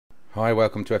Hi,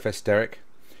 welcome to FS Derek.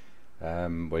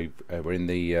 We're in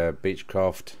the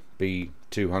Beechcraft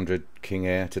B200 King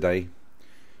Air today.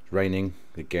 It's raining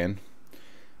again.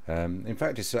 In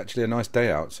fact, it's actually a nice day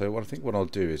out, so I think what I'll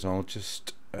do is I'll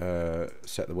just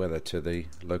set the weather to the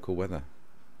local weather.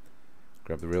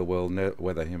 Grab the real world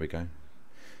weather. Here we go.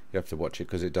 You have to watch it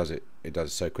because it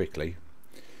does so quickly,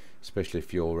 especially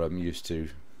if you're used to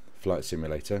Flight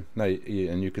Simulator.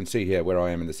 And you can see here where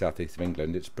I am in the southeast of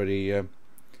England. It's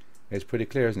pretty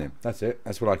clear, isn't it? That's it.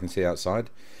 That's what I can see outside.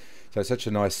 So it's such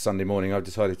a nice Sunday morning. I've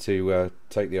decided to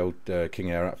take the old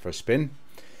King Air up for a spin.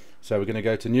 So we're going to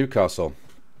go to Newcastle,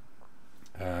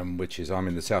 which is, I'm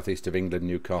in the southeast of England.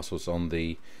 Newcastle's on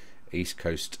the east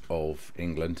coast of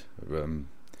England,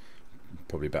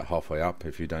 probably about halfway up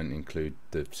if you don't include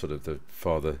the sort of the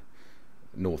farther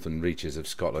northern reaches of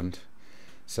Scotland.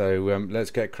 So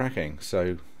let's get cracking.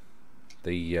 So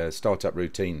the startup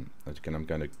routine, again, I'm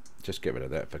going to just get rid of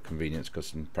that for convenience,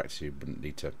 because in practice you wouldn't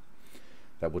need to,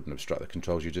 that wouldn't obstruct the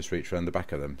controls, you just reach around the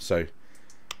back of them. So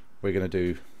we're going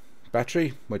to do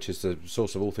battery, which is the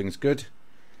source of all things good,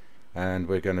 and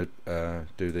we're going to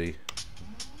do the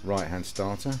right hand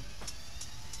starter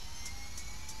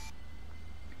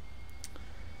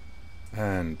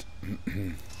and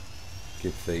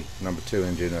give the number 2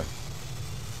 engine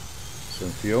some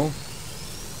fuel.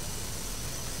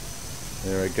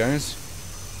 There it goes.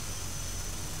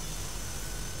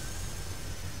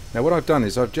 Now what I've done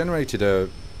is I've generated a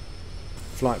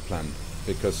flight plan,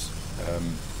 because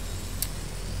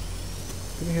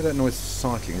can you hear that noise?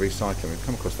 Recycling. We've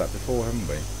come across that before, haven't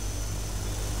we?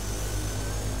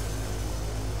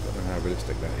 I don't know how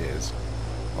realistic that is.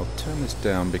 I'll turn this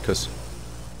down because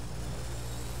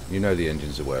you know the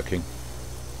engines are working.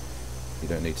 You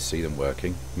don't need to see them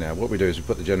working. Now what we do is we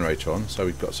put the generator on, so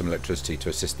we've got some electricity to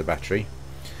assist the battery,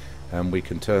 and we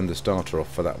can turn the starter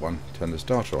off for that one, turn the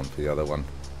starter on for the other one.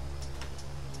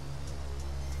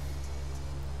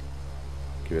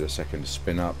 Give it a second to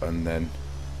spin up, and then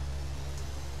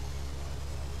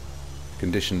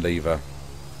condition lever,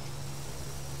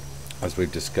 as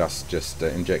we've discussed, just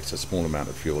injects a small amount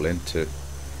of fuel in to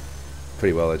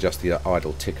pretty well adjust the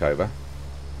idle tick over.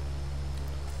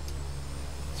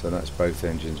 So that's both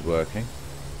engines working.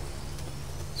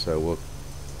 So we'll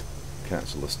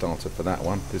cancel the starter for that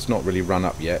one. It's not really run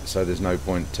up yet, so there's no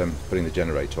point putting the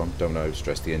generator on. Don't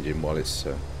overstress the engine while it's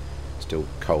still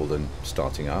cold and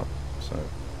starting up. So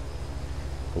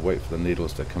we'll wait for the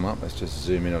needles to come up. Let's just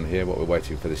zoom in on here what we're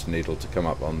waiting for, this needle to come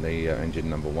up on the engine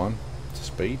number 1 to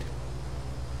speed.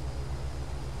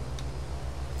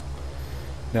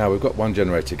 Now we've got one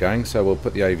generator going, so we'll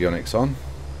put the avionics on.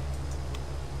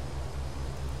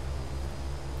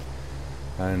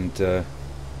 And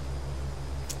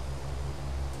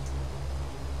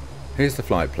here's the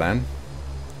flight plan.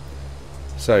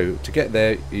 So to get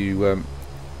there, you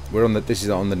we're on the, this is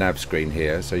on the nav screen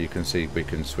here, so you can see we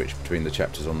can switch between the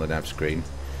chapters on the nav screen.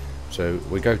 So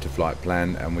we go to flight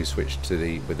plan and we switch to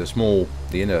the, with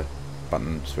the inner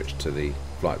button, switch to the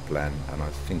flight plan, and I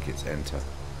think it's enter,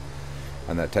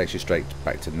 and that takes you straight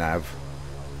back to nav.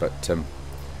 But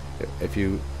if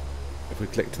we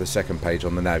click to the second page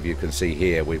on the nav, you can see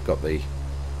here we've got the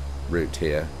route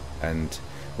here, and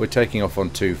we're taking off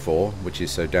on 24, which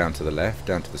is so down to the left,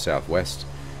 down to the southwest,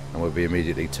 and we'll be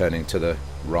immediately turning to the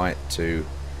right to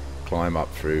climb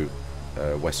up through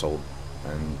Wessel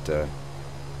and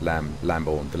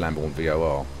Lambourne, the Lambourne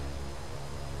VOR.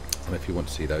 And if you want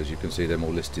to see those, you can see them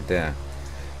all listed there.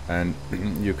 And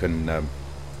you can,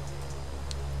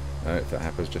 if that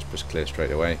happens, just press clear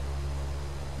straight away.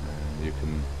 And you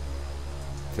can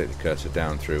click the cursor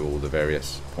down through all the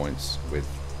various points with,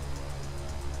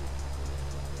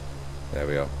 there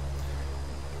we are,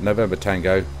 November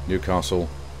Tango, Newcastle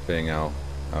being our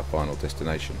final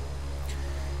destination.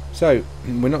 So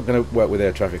we're not going to work with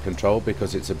air traffic control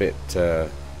because it's a bit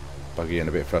buggy and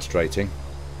a bit frustrating.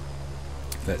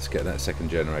 Let's get that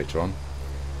second generator on.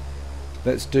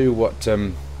 Let's do what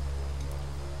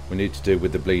we need to do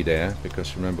with the bleed air,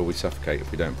 because remember we suffocate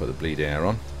if we don't put the bleed air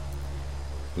on.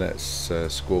 Let's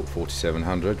squawk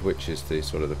 4700, which is the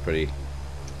sort of the pretty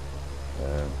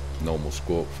normal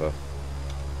squawk for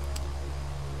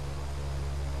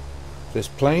this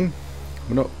plane.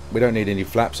 We don't need any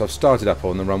flaps. I've started up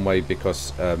on the runway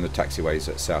because the taxiways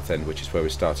at Southend, which is where we're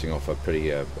starting off, are pretty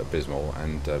abysmal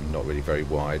and not really very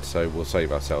wide, so we'll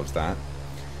save ourselves that.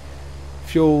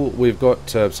 Fuel, we've got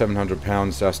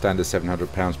 £700, our standard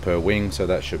 £700 per wing, so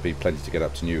that should be plenty to get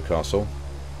up to Newcastle.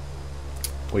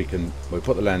 We'll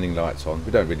put the landing lights on.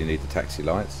 We don't really need the taxi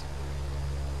lights.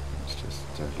 Let's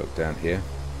just look down here.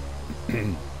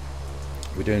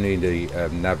 We do need the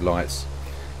nav lights,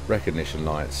 recognition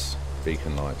lights,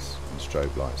 beacon lights and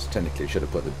strobe lights. Technically should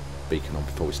have put the beacon on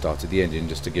before we started the engine,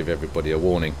 just to give everybody a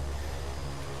warning.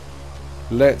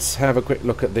 Let's have a quick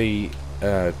look at the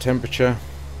temperature.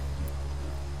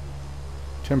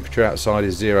 Temperature outside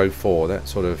is 0.4. That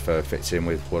sort of fits in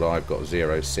with what I've got,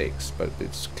 0.6, but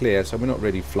it's clear, so we're not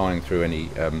really flying through any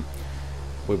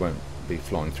we won't be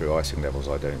flying through icing levels,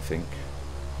 I don't think.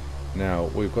 Now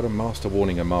we've got a master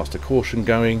warning and master caution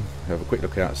going. Have a quick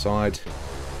look outside.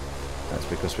 That's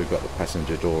because we've got the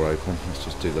passenger door open. Let's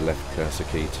just do the left cursor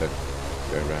key to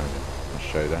go around and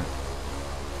show that.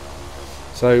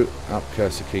 So up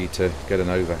cursor key to get an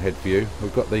overhead view.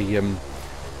 We've got the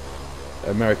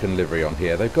American livery on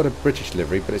here. They've got a British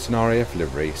livery, but it's an RAF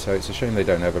livery, so it's a shame they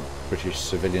don't have a British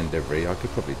civilian livery. I could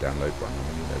probably download one.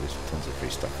 I mean, you know, there's tons of free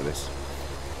stuff for this.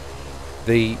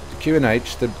 The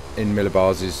QNH in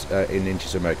millibars is in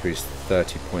inches of mercury is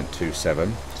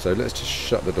 30.27. So let's just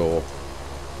shut the door.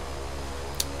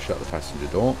 Shut the passenger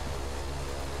door.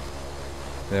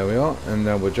 There we are, and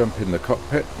now we'll jump in the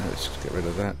cockpit. Let's get rid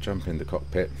of that. Jump in the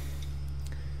cockpit.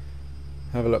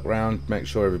 Have a look round, make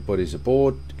sure everybody's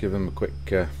aboard, give them a quick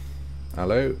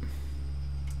hello.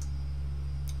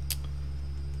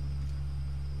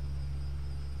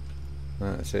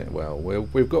 That's it. Well, we're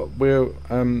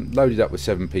loaded up with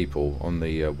 7 people on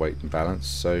the weight and balance,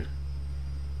 so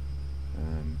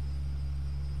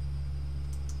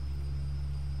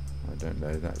I don't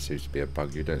know, that seems to be a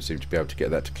bug. You don't seem to be able to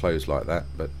get that to close like that,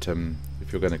 but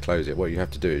if you're going to close it, what you have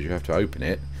to do is you have to open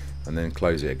it and then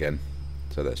close it again.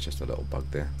 So that's just a little bug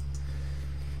there.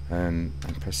 And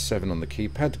press 7 on the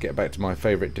keypad to get back to my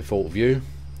favourite default view.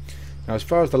 Now as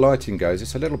far as the lighting goes,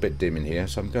 it's a little bit dim in here,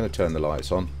 so I'm going to turn the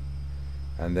lights on.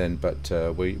 And then, but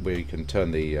we can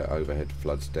turn the overhead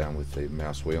floods down with the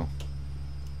mouse wheel.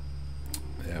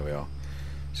 There we are.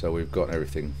 So we've got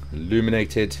everything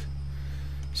illuminated.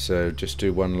 So just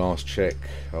do one last check.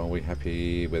 Are we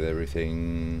happy with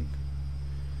everything?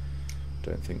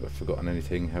 Don't think we've forgotten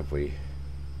anything, have we?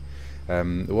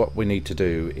 What we need to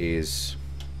do is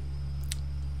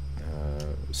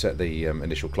set the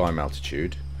initial climb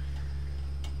altitude.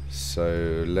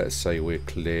 So let's say we're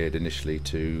cleared initially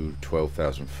to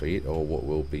 12,000 feet, or what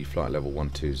will be flight level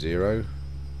 120.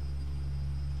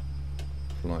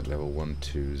 Flight level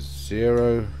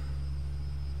 120.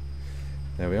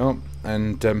 There we are.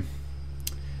 And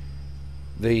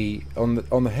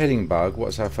on the heading bug,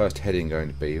 what's our first heading going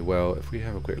to be? Well, if we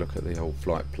have a quick look at the whole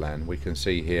flight plan, we can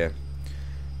see here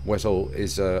Wessel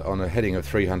is on a heading of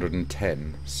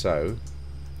 310. So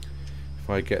if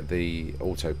I get the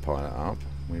autopilot up,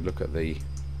 we look at the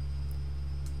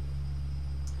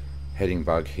heading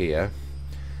bug here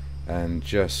and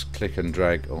just click and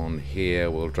drag on here,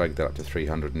 we'll drag that up to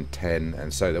 310,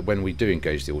 and so that when we do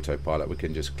engage the autopilot, we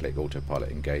can just click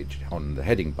autopilot engage on the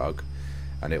heading bug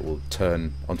and it will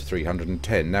turn onto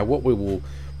 310. Now what we will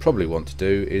probably want to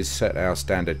do is set our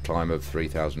standard climb of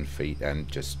 3,000 feet and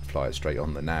just fly it straight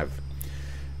on the nav,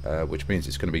 which means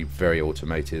it's going to be very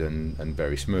automated and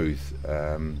very smooth.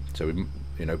 So we,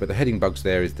 you know, but the heading bugs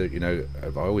there is that, you know,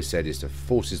 I've always said, is to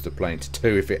forces the plane to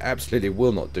do. If it absolutely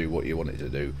will not do what you want it to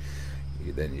do,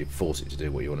 then you force it to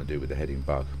do what you want to do with the heading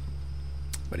bug.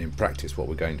 But in practice, what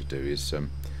we're going to do is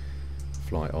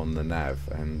fly on the nav,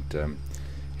 and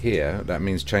here that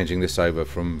means changing this over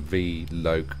from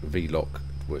VLOC,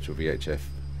 virtual VHF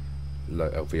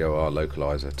VOR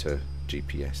localizer, to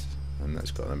GPS, and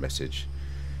that's got a message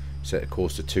set a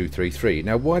course to 233.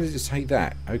 Now why does it say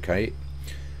that? Okay,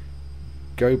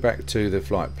 go back to the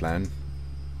flight plan.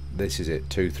 This is it,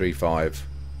 235.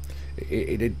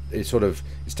 It sort of,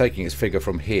 it's taking its figure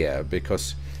from here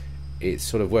because it's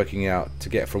sort of working out to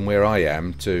get from where I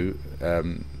am to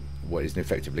what is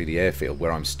effectively the airfield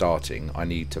where I'm starting. I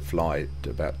need to fly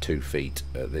about 2 feet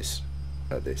at this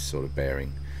sort of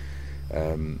bearing.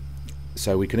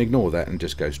 So we can ignore that and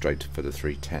just go straight for the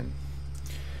 310.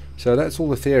 So that's all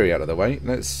the theory out of the way.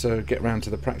 Let's get round to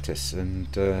the practice, and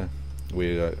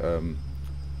we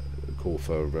call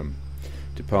for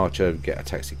departure, get a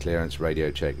taxi clearance,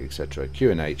 radio check, etc.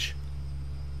 QNH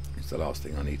is the last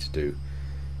thing I need to do.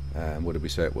 What did we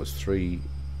say it was?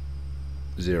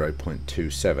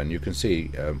 30.27. You can see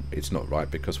it's not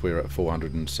right because we're at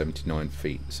 479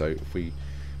 feet. So if we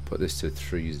put this to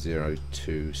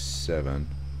 3027,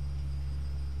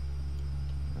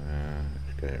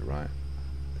 let's get it right.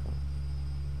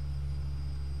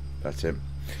 That's it.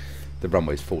 The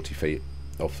runway is 40 feet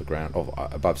off the ground,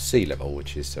 above sea level,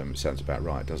 which is sounds about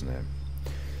right, doesn't it?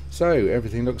 So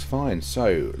everything looks fine.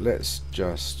 So let's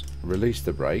just release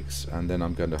the brakes, and then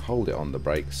I'm going to hold it on the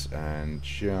brakes and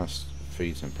just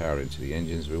feed some power into the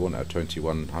engines. We want our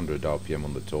 2100 RPM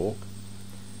on the torque.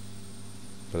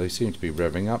 but they seem to be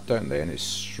revving up, don't they? And it's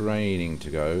straining to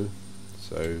go,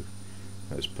 so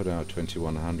let's put our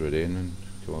 2100 in and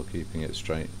while keeping it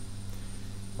straight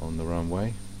on the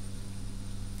runway.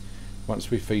 Once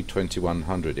we feed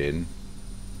 2100 in,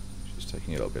 which is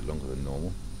taking a little bit longer than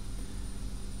normal,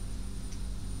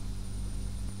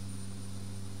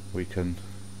 we can,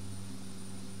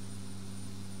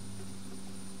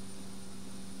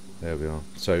 there we are.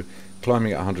 So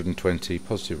climbing at 120,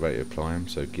 positive rate of climb,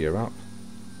 so gear up.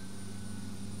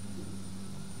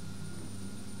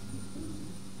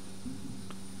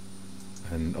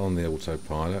 And on the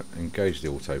autopilot, engage the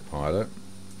autopilot,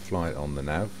 fly it on the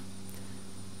nav,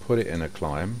 put it in a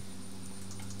climb,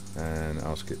 and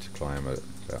ask it to climb at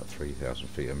about 3,000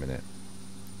 feet a minute.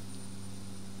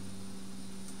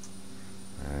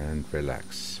 And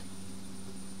relax.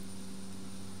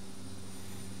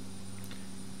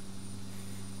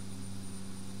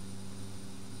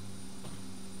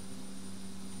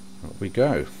 Up we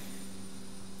go. Let's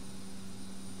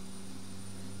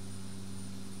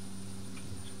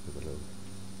give a little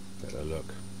better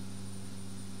look.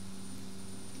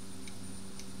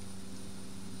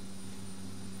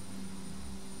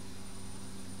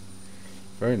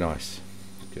 Very nice.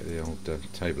 Get the old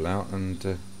table out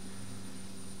and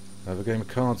have a game of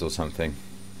cards or something.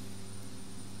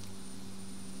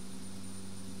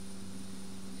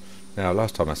 Now,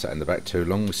 last time I sat in the back too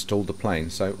long, we stalled the plane,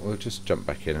 so we'll just jump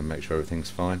back in and make sure everything's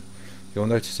fine. You'll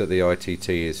notice that the ITT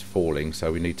is falling,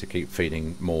 so we need to keep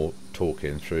feeding more torque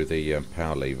in through the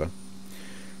power lever.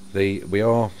 We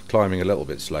are climbing a little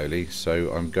bit slowly,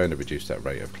 so I'm going to reduce that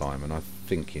rate of climb, and I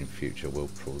think in future we'll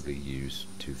probably use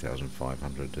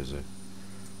 2,500 as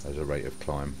a rate of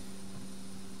climb.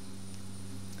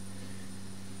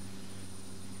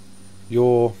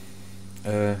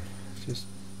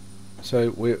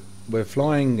 So we're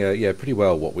flying yeah, pretty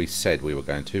well what we said we were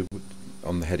going to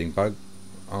on the heading bug,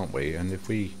 aren't we? And if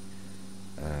we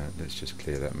let's just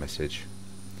clear that message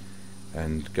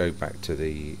and go back to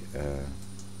the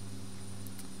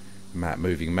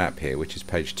moving map here, which is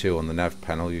page 2 on the nav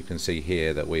panel. You can see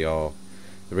here that we are,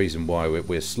 the reason why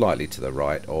we're slightly to the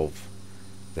right of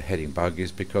the heading bug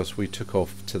is because we took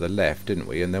off to the left, didn't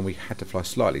we, and then we had to fly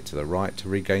slightly to the right to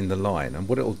regain the line. And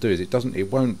what it'll do is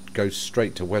it won't go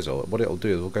straight to Wesel. What it'll do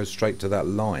is it'll go straight to that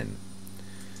line,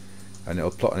 and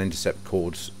it'll plot an intercept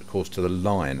course to the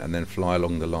line and then fly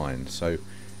along the line. So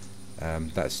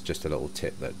that's just a little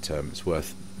tip that it's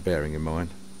worth bearing in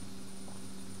mind.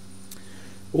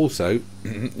 Also,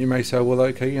 you may say, well,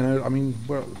 okay, you know, I mean,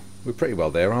 we're pretty well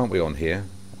there, aren't we, on here?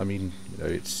 I mean, you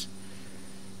know,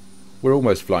 we're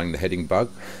almost flying the heading bug.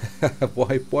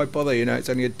 why bother? You know, it's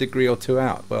only a degree or two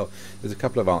out. Well, there's a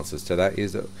couple of answers to that.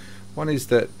 One is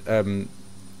that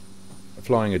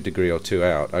flying a degree or two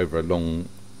out over a long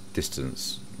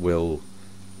distance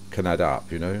can add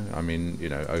up. You know, I mean, you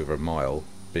know, over a mile,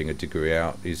 being a degree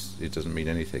out it doesn't mean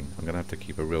anything. I'm going to have to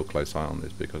keep a real close eye on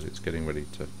this because it's getting ready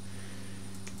to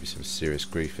be some serious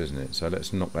grief, isn't it? So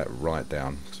let's knock that right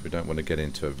down because we don't want to get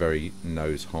into a very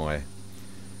nose high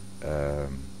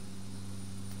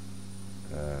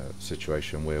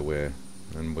situation where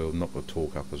we'll knock the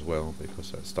torque up as well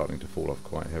because that's starting to fall off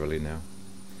quite heavily now.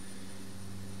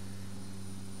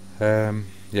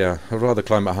 Yeah, I'd rather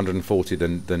climb at 140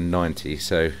 than 90,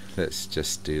 so let's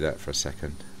just do that for a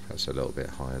second. Perhaps a little bit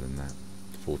higher than that,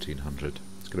 1400.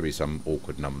 It's going to be some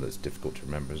awkward number that's difficult to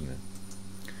remember, isn't it?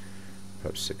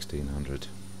 Perhaps 1600.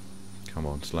 Come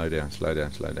on, slow down, slow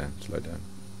down, slow down, slow down.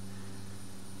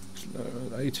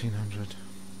 1800.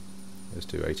 Let's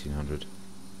do 1800.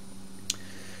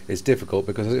 It's difficult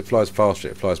because as it flies faster,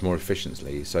 it flies more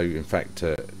efficiently. So in fact,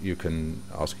 you can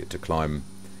ask it to climb.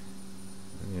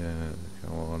 Yeah,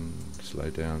 come on,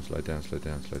 slow down, slow down, slow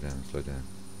down, slow down, slow down.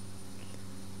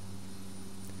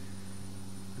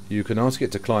 You can ask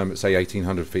it to climb at say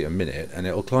 1800 feet a minute, and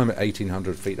it'll climb at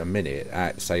 1800 feet a minute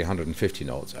at say 150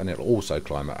 knots, and it'll also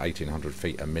climb at 1800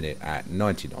 feet a minute at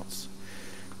 90 knots.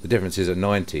 The difference is at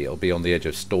 90 it'll be on the edge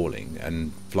of stalling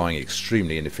and flying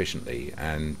extremely inefficiently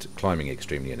and climbing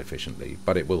extremely inefficiently,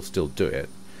 but it will still do it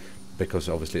because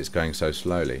obviously it's going so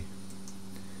slowly.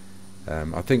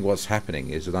 I think what's happening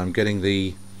is that I'm getting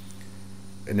the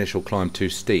initial climb too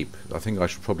steep. I think I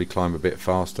should probably climb a bit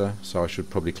faster, so I should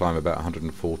probably climb about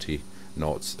 140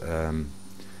 knots,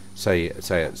 say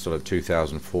at sort of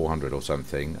 2,400 or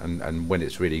something, and when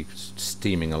it's really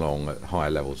steaming along at higher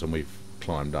levels and we've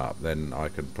climbed up, then I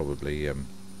can probably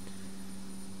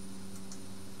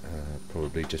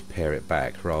just pare it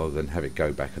back rather than have it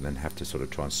go back and then have to sort of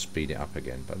try and speed it up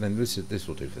again. But then this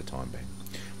will do for the time being.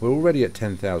 We're already at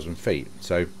 10,000 feet,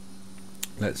 so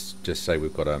let's just say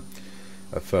we've got a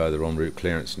further en route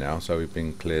clearance now, so we've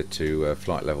been cleared to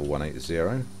flight level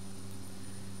 180.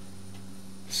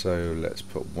 So let's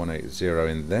put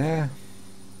 180 in there,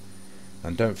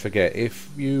 and don't forget, if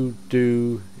you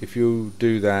do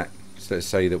that, so let's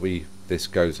say that this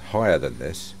goes higher than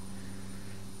this,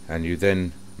 and you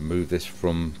then move this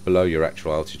from below your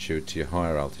actual altitude to your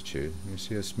higher altitude. You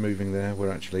see us moving there?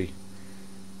 We're actually,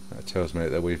 that tells me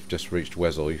that we've just reached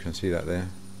Wesel. You can see that there.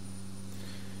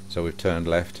 So we've turned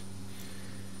left.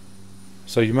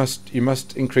 So you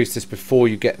must increase this before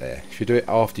you get there. If you do it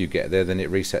after you get there, then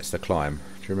it resets the climb.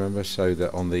 Do you remember? So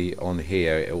that on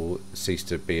here it will cease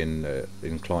to be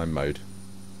in climb mode.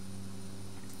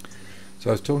 So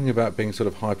I was talking about being sort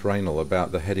of hyperanal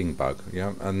about the heading bug,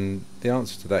 yeah, and the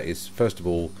answer to that is, first of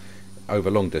all, over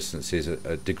long distances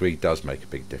a degree does make a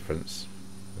big difference.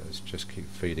 Let's just keep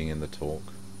feeding in the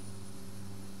torque.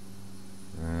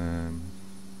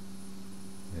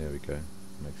 There we go,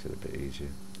 makes it a bit easier.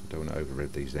 I don't want to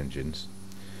overrev these engines.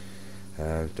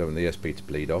 Don't want the ESP to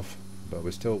bleed off, but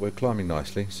we're climbing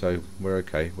nicely, so we're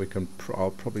okay.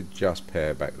 I'll probably just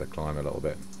pare back the climb a little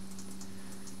bit.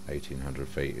 1800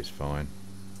 feet is fine.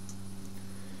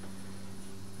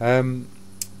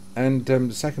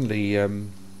 Secondly, you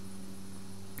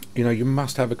know, you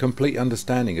must have a complete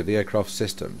understanding of the aircraft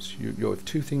systems. If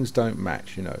two things don't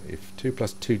match, you know, if 2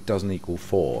 + 2 doesn't equal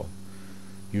 4,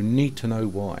 you need to know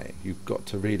why. You've got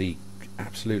to really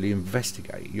absolutely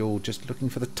investigate. You're just looking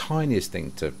for the tiniest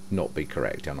thing to not be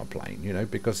correct on a plane, you know,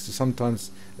 because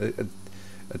sometimes a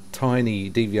tiny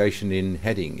deviation in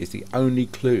heading is the only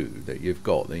clue that you've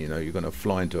got that, you know, you're going to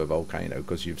fly into a volcano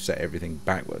because you've set everything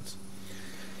backwards.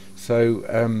 So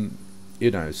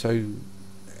you know, so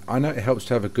I know it helps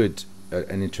to have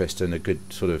an interest and a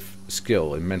good sort of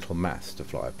skill in mental maths to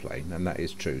fly a plane, and that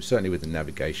is true, certainly with the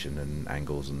navigation and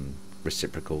angles and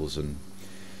reciprocals and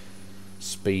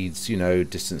speeds, you know,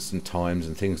 distance and times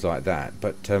and things like that.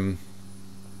 But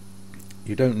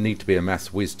you don't need to be a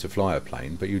maths whiz to fly a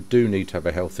plane, but you do need to have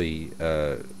a healthy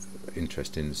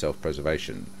interest in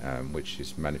self-preservation, which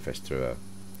is manifest through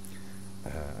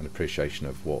an appreciation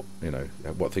of what, you know,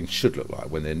 what things should look like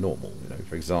when they're normal. You know,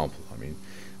 for example, I mean,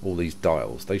 all these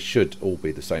dials, they should all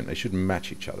be the same. They should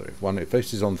match each other. If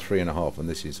this is on 3.5 and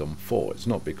this is on 4, it's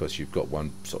not because you've got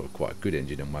one sort of quite good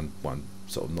engine and one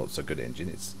sort of not so good engine.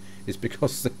 It's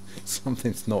because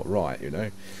something's not right, you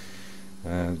know.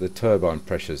 The turbine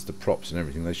pressures, the props and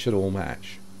everything, they should all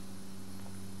match.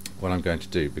 What I'm going to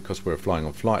do, because we're flying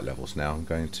on flight levels now, I'm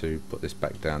going to put this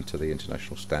back down to the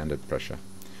international standard pressure,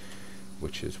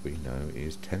 which, as we know,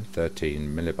 is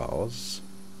 1013 millibars,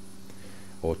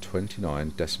 or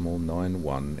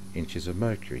 29.91 inches of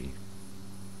mercury.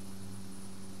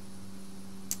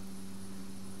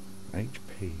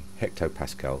 HP,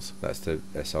 hectopascals, that's the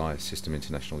SI, System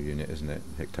International Unit, isn't it?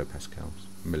 Hectopascals.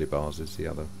 Millibars is the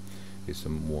other, is the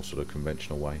more sort of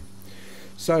conventional way.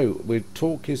 So with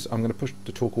torque I'm going to push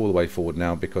the torque all the way forward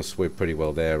now, because we're pretty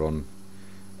well there on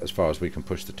as far as we can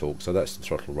push the torque. So that's the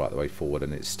throttle right the way forward,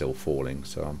 and it's still falling,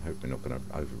 so I'm hoping we're not going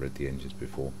to overrid the engines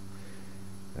before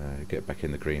get back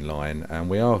in the green line. And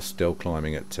we are still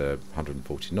climbing at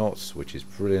 140 knots, which is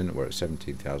brilliant. We're at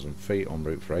 17,000 feet en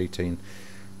route for 18.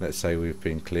 Let's say we've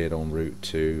been cleared en route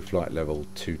to flight level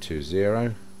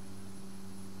 220.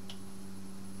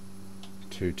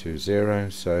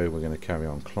 220, so we're going to carry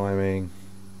on climbing.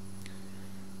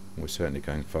 We're certainly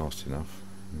going fast enough.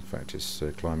 In fact, it's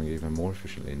climbing even more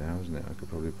efficiently now, isn't it? I could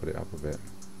probably put it up a bit.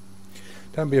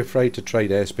 Don't be afraid to trade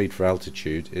airspeed for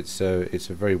altitude. It's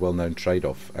a very well-known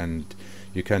trade-off, and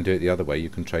you can do it the other way. You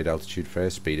can trade altitude for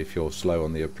airspeed. If you're slow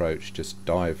on the approach, just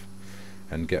dive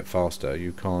and get faster.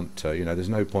 You can't, you know, there's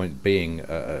no point being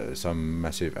some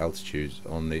massive altitude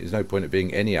on the. There's no point of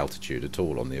being any altitude at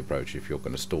all on the approach if you're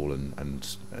going to stall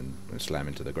and slam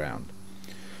into the ground.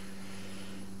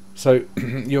 So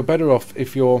you're better off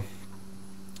if you're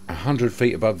 100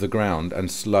 feet above the ground and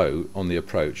slow on the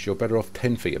approach. You're better off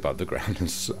 10 feet above the ground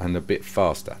and a bit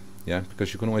faster, yeah,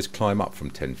 because you can always climb up from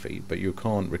 10 feet, but you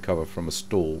can't recover from a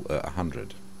stall at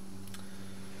 100.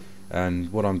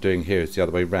 And what I'm doing here is the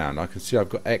other way round. I can see I've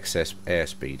got excess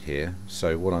airspeed here,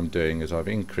 so what I'm doing is I've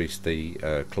increased the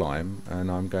climb,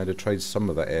 and I'm going to trade some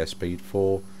of that airspeed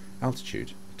for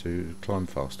altitude to climb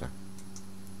faster.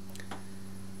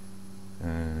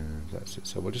 That's it.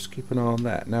 So we'll just keep an eye on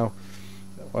that. Now,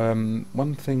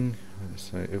 one thing,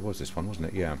 so it was this one, wasn't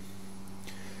it? Yeah.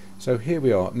 So here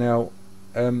we are. Now,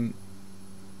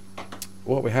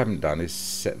 what we haven't done is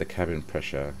set the cabin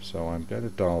pressure, so I'm going to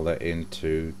dial that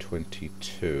into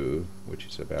 22, which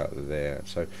is about there.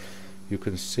 So you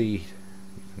can see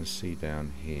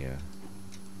down here.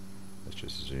 Let's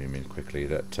just zoom in quickly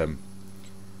that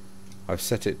I've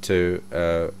set it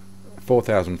to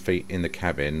 4,000 feet in the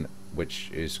cabin,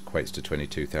 which equates to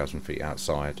 22,000 feet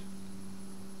outside,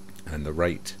 and the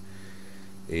rate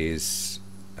is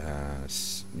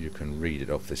you can read it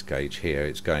off this gauge here.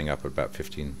 It's going up about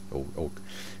 15, or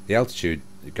the altitude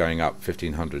going up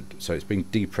 1,500, so it's being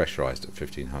depressurized at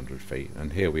 1,500 feet,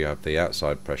 and here we have the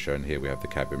outside pressure, and here we have the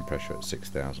cabin pressure at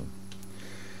 6,000.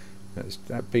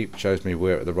 That beep shows me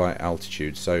we're at the right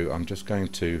altitude, so I'm just going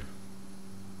to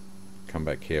come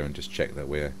back here and just check that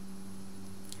we're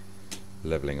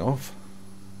leveling off.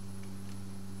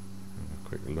 Have a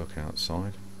quick look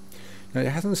outside. Now, it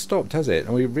hasn't stopped, has it?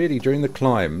 And we really, during the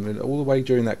climb, all the way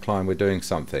during that climb, we're doing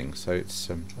something. So it's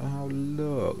oh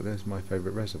look, there's my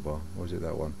favourite reservoir. Or is it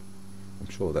that one? I'm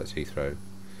sure that's Heathrow.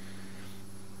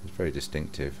 It's very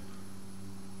distinctive.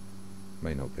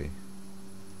 May not be,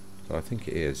 but I think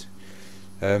it is.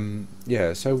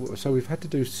 Yeah. So we've had to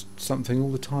do something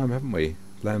all the time, haven't we?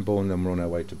 Lambourne, then we're on our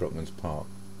way to Brockman's Park.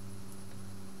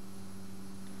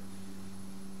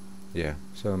 Yeah.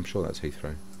 So I'm sure that's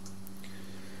Heathrow.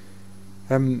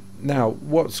 Now,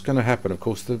 what's going to happen? Of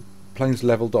course, the plane's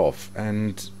levelled off,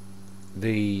 and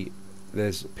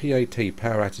there's PAT,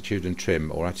 power, attitude, and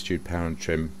trim, or attitude, power, and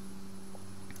trim,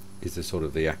 is the sort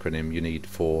of the acronym you need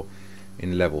for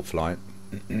in level flight.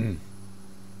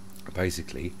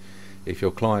 Basically, if you're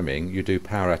climbing, you do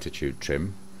power, attitude,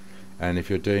 trim, and if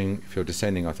you're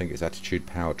descending, I think it's attitude,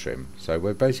 power, trim. So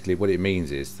basically, what it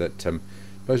means is that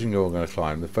supposing you're going to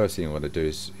climb, the first thing you're going to do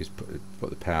is put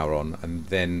the power on, and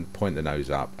then point the nose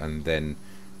up, and then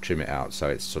trim it out, so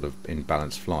it's sort of in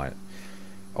balanced flight.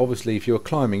 Obviously, if you're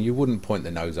climbing, you wouldn't point the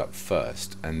nose up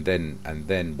first, and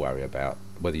then worry about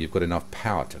whether you've got enough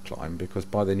power to climb, because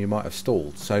by then you might have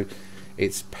stalled. So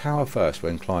it's power first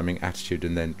when climbing, attitude,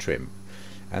 and then trim.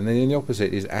 And then in the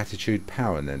opposite is attitude,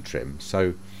 power, and then trim.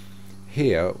 So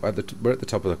here we're at the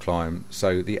top of the climb.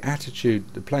 So the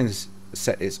attitude, the plane's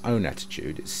set its own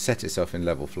attitude, it's set itself in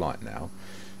level flight now,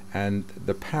 and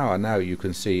the power now you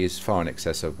can see is far in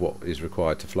excess of what is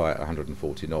required to fly at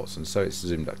 140 knots, and so it's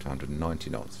zoomed up to 190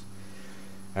 knots.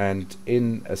 And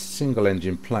in a single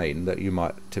engine plane that you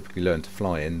might typically learn to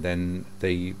fly in, then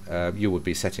you would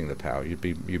be setting the power, you'd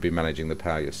be managing the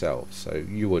power yourself. So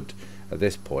you would at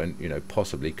this point,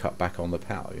 possibly cut back on the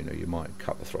power. You might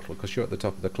cut the throttle because you're at the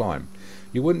top of the climb.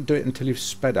 You wouldn't do it until you've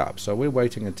sped up. So we're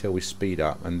waiting until we speed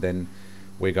up, and then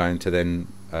we're going to then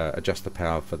adjust the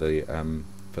power for the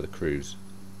cruise.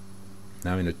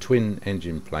 Now, in a twin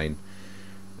engine plane,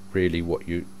 really what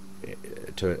you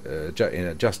in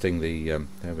adjusting the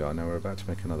there we are. Now we're about to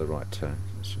make another right turn.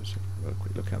 Let's just have a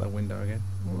quick look out that window again.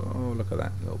 Oh, look at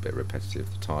that, a little bit repetitive,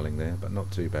 the tiling there, but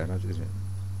not too bad, is it?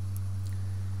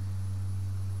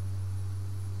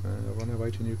 Run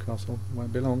away to Newcastle.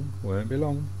 Won't be long. Won't be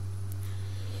long.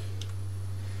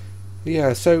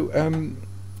 Yeah. So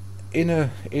in a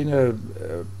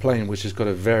plane which has got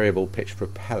a variable pitch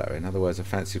propeller, in other words, a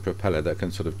fancy propeller that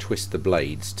can sort of twist the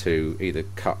blades to either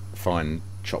cut fine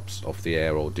chops off the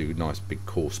air or do nice big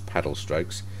coarse paddle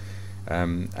strokes.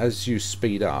 As you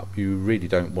speed up, you really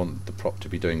don't want the prop to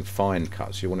be doing fine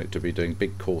cuts. You want it to be doing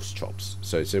big coarse chops.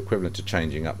 So it's equivalent to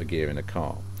changing up the gear in a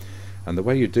car. And the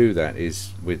way you do that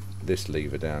is with this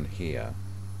lever down here,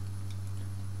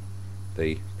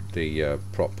 the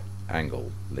prop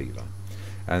angle lever.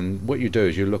 And what you do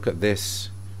is you look at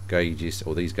this gauges,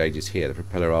 or these gauges here, the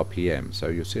propeller RPM. So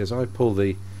you'll see as I pull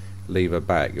the lever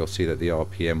back, you'll see that the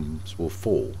RPMs will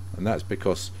fall, and that's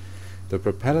because the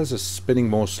propellers are spinning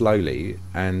more slowly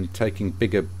and taking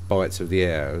bigger bites of the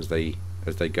air as they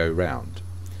go round.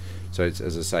 So it's,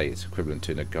 as I say, it's equivalent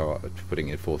to in a car putting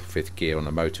in fourth or fifth gear on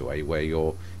a motorway, where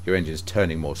your engine's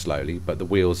turning more slowly, but the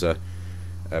wheels are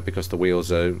because the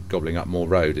wheels are gobbling up more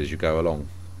road as you go along.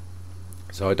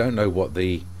 So I don't know what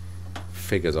the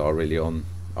figures are really on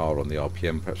the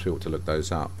RPM. Perhaps we ought to look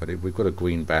those up. But we've got a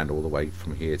green band all the way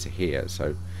from here to here.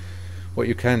 So what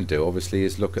you can do, obviously,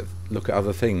 is look at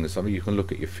other things. I mean, you can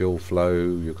look at your fuel flow,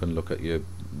 you can look at your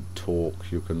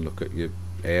torque, you can look at your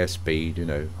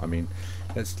airspeed. I mean,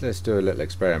 let's do a little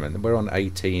experiment. We're on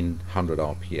 1800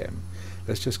 RPM.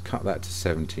 Let's just cut that to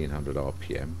 1700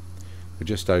 RPM. We're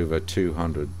just over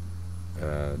 200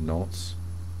 knots.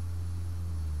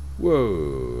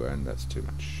 Whoa, and that's too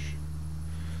much.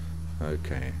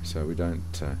 Okay, so we don't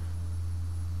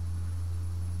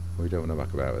want to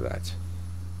muck about with that.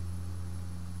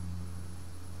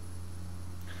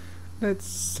 Let's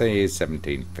say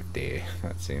 1750.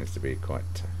 That seems to be quite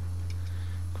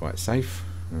safe.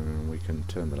 We can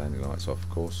turn the landing lights off, of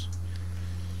course.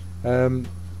 The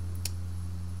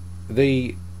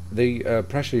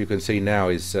pressure you can see now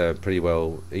is pretty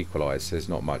well equalised. There's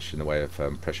not much in the way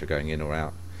of pressure going in or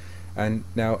out. And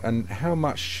how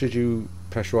much should you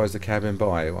pressurize the cabin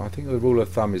by? Well, I think the rule of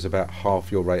thumb is about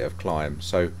half your rate of climb.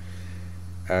 So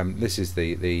this is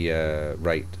the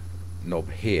rate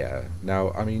knob here.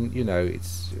 Now, I mean, you know,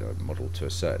 it's modelled to a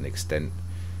certain extent,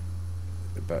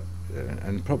 but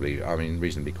and probably, I mean,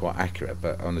 reasonably quite accurate.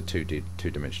 But on a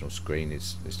two-dimensional screen,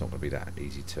 it's not going to be that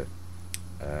easy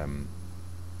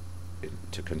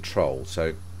to control.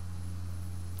 So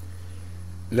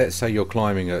let's say you're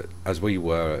climbing at, as we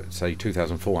were, at, say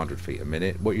 2,400 feet a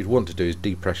minute. What you'd want to do is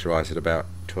depressurize at about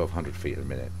 1,200 feet a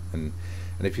minute. And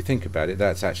if you think about it,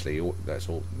 that's actually that's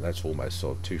almost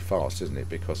sort of too fast, isn't it?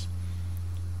 Because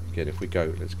again, if we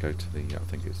go, let's go to the, I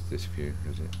think it's this view,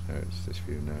 is it? No, it's this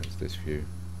view. No, it's this view.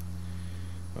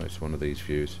 Oh, it's one of these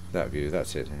views. That view.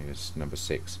 That's it. It's number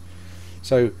 6.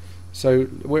 So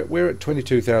we're at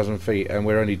 22,000 feet and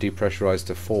we're only depressurized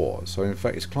to 4. So in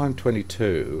fact, it's climbed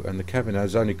 22 and the cabin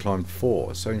has only climbed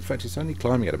 4. So in fact, it's only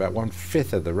climbing at about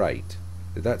 1/5 of the rate.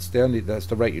 That's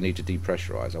the rate you need to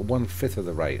depressurize, at 1/5 of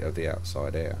the rate of the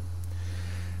outside air.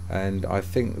 And I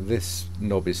think this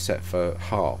knob is set for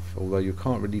half, although you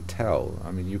can't really tell.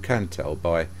 I mean, you can tell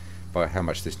by how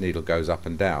much this needle goes up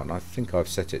and down. I think I've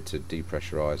set it to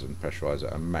depressurize and pressurize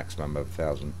at a maximum of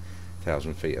 1,000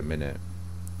 feet a minute.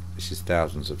 This is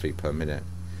thousands of feet per minute.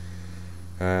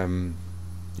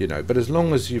 You know, but as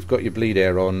long as you've got your bleed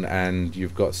air on and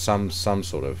you've got some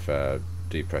sort of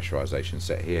depressurization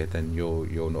set here, then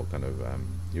you're not going to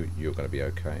you're going to be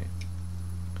okay.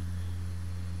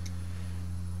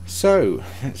 So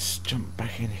let's jump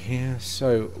back in here.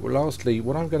 So lastly,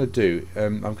 what I'm going to do,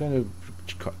 I'm going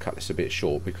to cut this a bit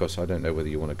short because I don't know whether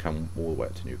you want to come all the way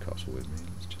up to Newcastle with me.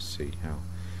 Let's just see how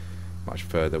much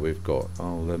further we've got.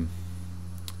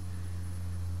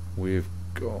 We've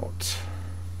got,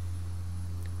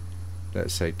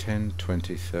 let's say 10,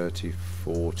 20, 30,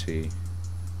 40,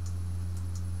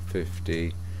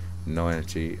 50,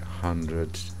 90,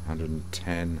 100,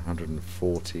 110,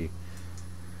 140,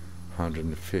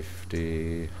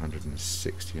 150,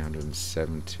 160,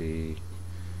 170,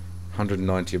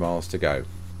 190 miles to go,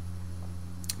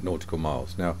 nautical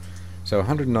miles. Now, so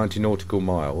 190 nautical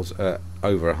miles,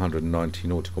 over 190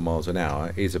 nautical miles an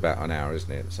hour is about an hour,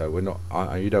 isn't it? So we're not,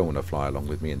 you don't want to fly along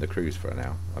with me in the cruise for an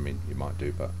hour. I mean, you might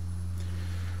do, but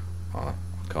I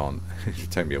can't. It'll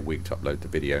take me a week to upload the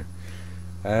video.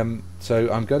 So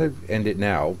I'm going to end it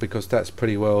now because that's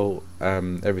pretty well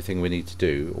everything we need to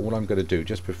do. All I'm going to do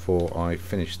just before I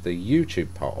finish the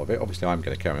YouTube part of it, obviously I'm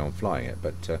going to carry on flying it,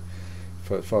 but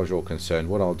as far as you're concerned,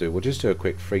 what I'll do, we'll just do a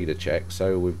quick feeder check.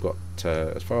 So we've got,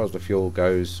 as far as the fuel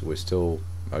goes, we're still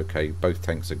okay. Both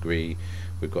tanks agree.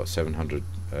 We've got 700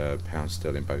 pounds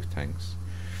still in both tanks.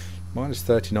 Minus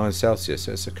 39 Celsius.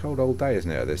 So it's a cold old day,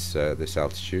 isn't it, at this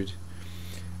altitude?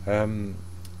 The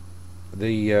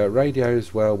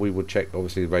radios, well, we would check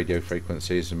obviously the radio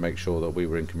frequencies and make sure that we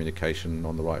were in communication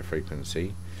on the right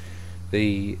frequency.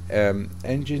 The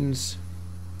engines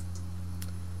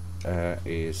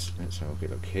let's have a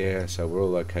quick look here. So we're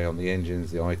all okay on the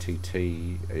engines. The ITT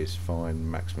is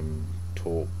fine. Maximum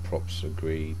torque, props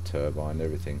agree, turbine,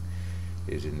 everything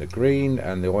is in the green,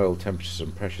 and the oil temperatures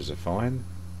and pressures are fine.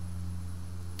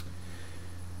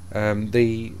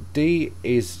 The D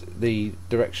is the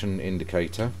direction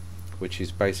indicator, which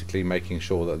is basically making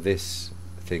sure that this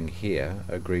thing here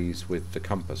agrees with the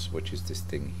compass, which is this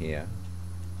thing here.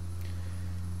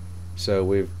 So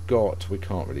we've got, we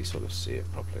can't really sort of see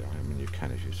it properly. I mean, you can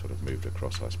if you sort of moved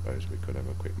across, I suppose. We could have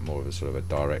a quick, more of a sort of a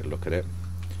direct look at it.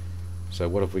 So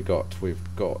what have we got? We've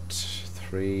got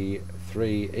three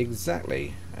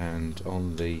exactly, and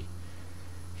on the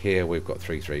here we've got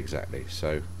 3 exactly.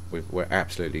 So we're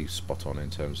absolutely spot on in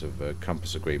terms of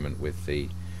compass agreement with the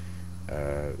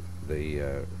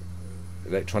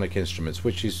electronic instruments,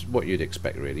 which is what you'd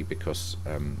expect really, because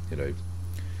you know,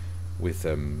 with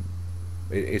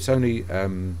it's only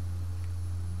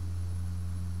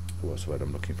what's the word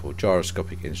I'm looking for,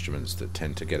 gyroscopic instruments that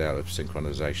tend to get out of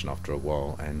synchronization after a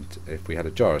while, and if we had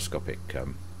a gyroscopic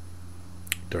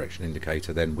direction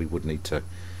indicator, then we would need to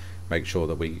make sure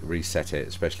that we reset it,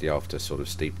 especially after sort of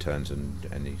steep turns and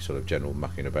any sort of general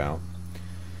mucking about.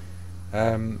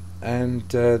 The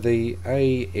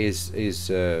A is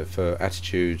for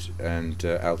attitude and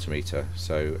altimeter.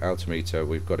 So altimeter,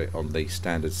 we've got it on the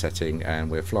standard setting and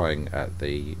we're flying at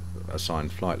the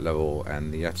assigned flight level,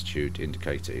 and the attitude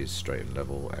indicator is straight and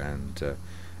level, and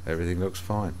everything looks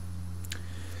fine.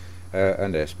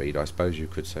 And airspeed, I suppose you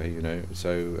could say, you know.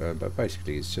 So but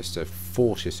basically it's just to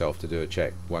force yourself to do a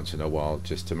check once in a while,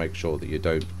 just to make sure that you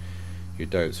don't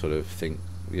sort of think,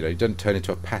 you know, you don't turn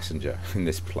into a passenger in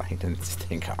this plane and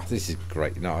think, oh, this is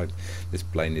great. No, this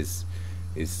plane is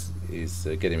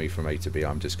getting me from A to B,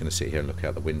 I'm just going to sit here and look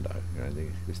out the window. You know,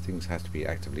 these things have to be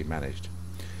actively managed.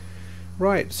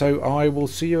 Right, so I will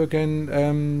see you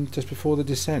again just before the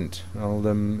descent.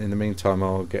 In the meantime,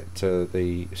 I'll get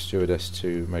the stewardess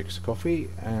to make us a coffee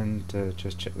and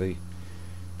just check the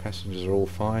passengers are all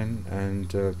fine, and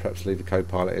perhaps leave the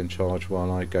co-pilot in charge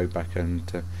while I go back and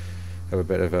have a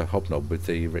bit of a hobnob with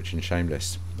the rich and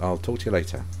shameless. I'll talk to you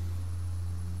later.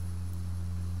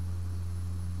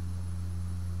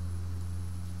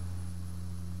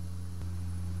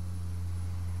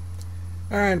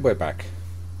 And we're back.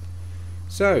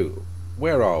 So,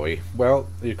 where are we? Well,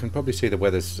 you can probably see the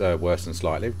weather's worsened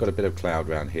slightly. We've got a bit of cloud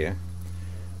around here.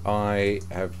 I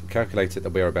have calculated that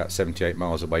we're about 78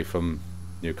 miles away from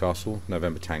Newcastle,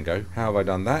 November Tango. How have I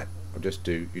done that? You just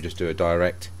do a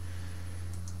direct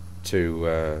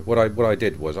to what I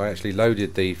did was I actually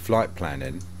loaded the flight plan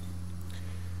in.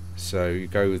 So you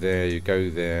go there, you go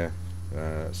to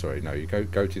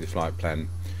the flight plan.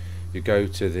 You go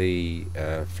to the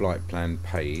flight plan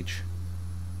page,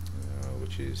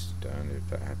 which is down. If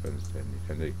that happens, then you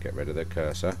can get rid of the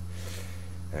cursor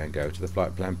and go to the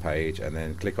flight plan page, and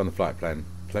then click on the flight plan,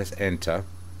 press enter,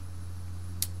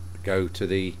 go to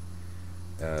the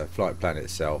flight plan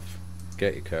itself,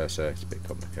 get your cursor. It's a bit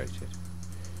complicated.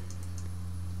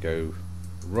 Go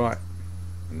right,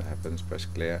 and that happens, press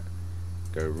clear,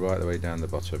 go right the way down the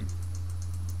bottom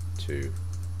to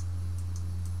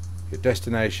your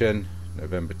destination,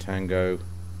 November Tango,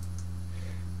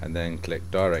 and then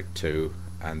click direct to,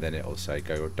 and then it'll say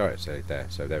go direct to there.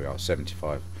 So there we are,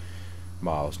 75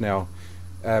 miles. Now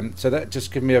so that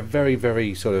just gives me a very,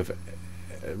 very sort of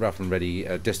rough and ready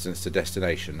distance to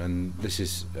destination, and this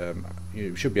is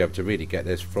you should be able to really get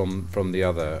this from the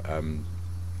other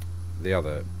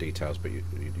details, but you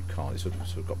can't. It's sort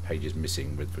of got pages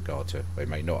missing with regard to, they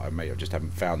may not, I may have just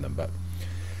haven't found them, but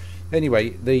anyway,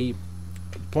 the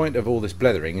point of all this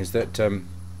blethering is that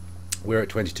we're at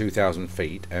 22,000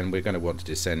 feet and we're going to want to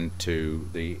descend to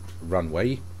the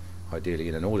runway, ideally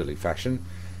in an orderly fashion,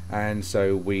 and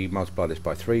so we multiply this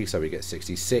by 3, so we get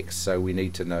 66. So we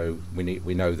need to know,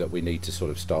 we know that we need to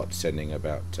sort of start descending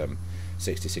about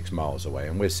 66 miles away,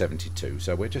 and we're 72,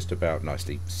 so we're just about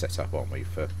nicely set up, aren't we,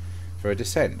 for a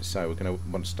descent. So we're going to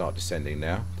want to start descending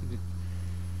now.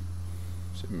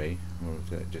 Is it me, or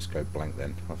did it just go blank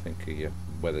then? I think the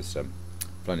weather's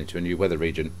flown into a new weather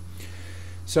region.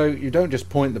 So you don't just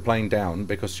point the plane down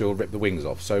because you'll rip the wings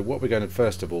off. So what we're going to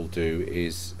first of all do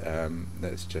is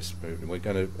we're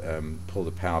going to pull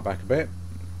the power back a bit.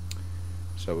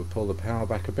 So we'll pull the power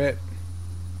back a bit.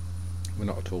 We're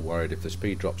not at all worried if the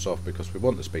speed drops off, because we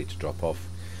want the speed to drop off.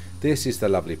 This is the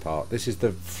lovely part. This is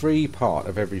the free part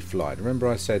of every flight. Remember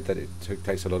I said that it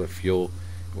takes a lot of fuel.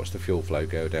 Watch the fuel flow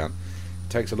go down.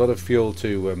 Takes a lot of fuel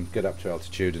to get up to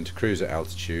altitude and to cruise at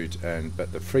altitude,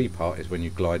 but the free part is when you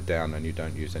glide down and you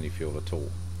don't use any fuel at all.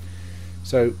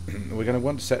 So we're going to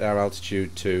want to set our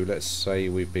altitude to, let's say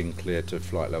we've been cleared to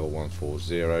flight level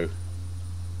 140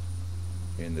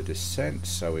 in the descent,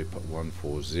 so we put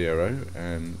 140,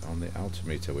 and on the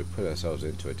altimeter we put ourselves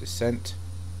into a descent,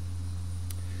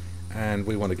 and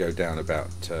we want to go down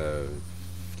about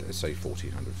let's say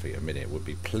 1400 feet a minute would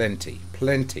be plenty.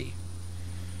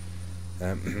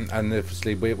 And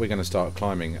obviously we're going to start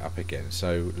climbing up again,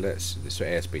 so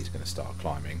airspeed's going to start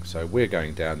climbing, so we're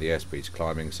going down, the airspeed's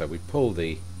climbing, so we pull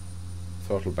the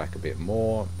throttle back a bit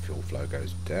more, fuel flow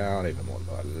goes down even more.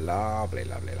 Lovely,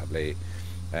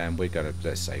 and we're going to,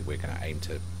 let's say we're going to aim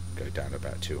to go down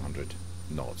about 200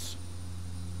 knots.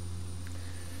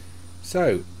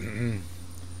 So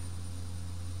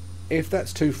if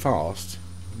that's too fast,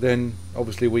 then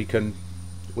obviously we can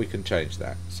change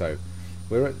that. So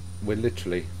we're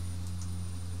literally,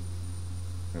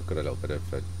 I've got a little bit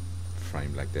of a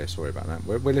frame lag there, sorry about that.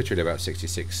 We're literally about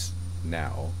 66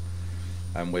 now,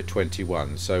 and we're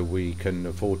 21, so we can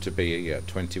afford to be at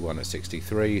 21 at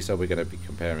 63, so we're going to be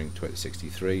comparing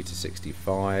 63 to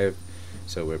 65,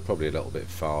 so we're probably a little bit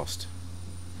fast.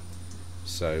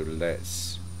 So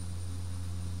let's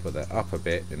put that up a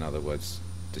bit, in other words,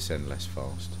 descend less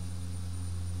fast.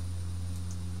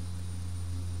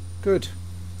 Good.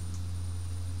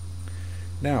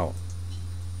 Now,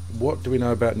 what do we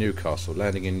know about Newcastle,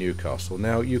 landing in Newcastle?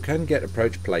 Now, you can get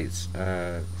approach plates.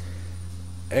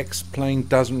 X-plane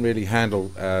doesn't really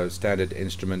handle standard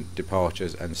instrument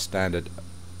departures and standard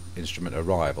instrument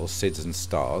arrivals, SIDS and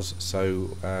stars,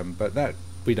 so but that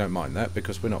we don't mind that,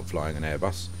 because we're not flying an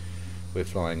Airbus, we're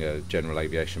flying a general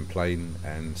aviation plane,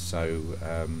 and so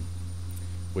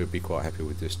we'll be quite happy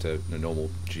with just a normal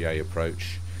GA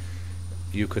approach.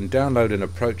 you can download an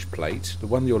approach plate. The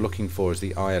one you're looking for is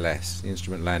the ILS, the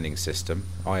Instrument Landing System,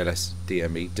 ILS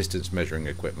DME, Distance Measuring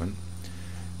Equipment.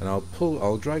 And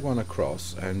I'll drag one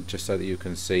across, and just so that you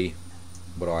can see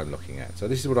what I'm looking at. So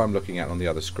this is what I'm looking at on the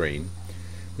other screen.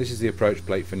 This is the approach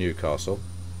plate for Newcastle.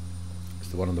 It's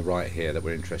the one on the right here that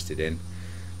we're interested in.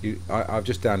 I've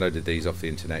just downloaded these off the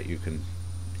internet. You can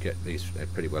get these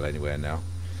pretty well anywhere now.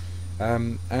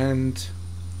 And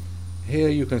here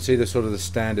you can see the sort of the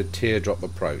standard teardrop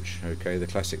approach, okay, the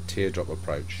classic teardrop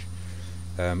approach.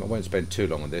 I won't spend too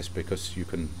long on this because you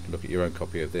can look at your own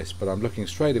copy of this, but I'm looking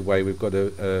straight away. We've got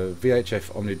a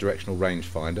VHF omnidirectional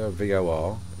rangefinder,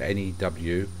 VOR,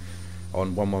 NEW,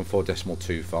 on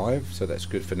 114.25, so that's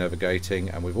good for navigating.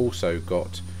 And we've also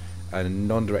got a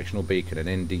non-directional beacon,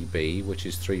 an NDB, which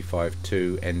is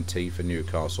 352 NT for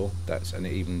Newcastle. And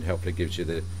it even helpfully gives you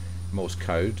the Morse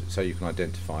code so you can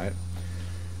identify it.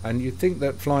 And you'd think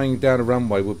that flying down a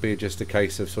runway would be just a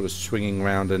case of sort of swinging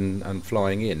around and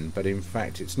flying in, but in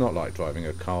fact it's not like driving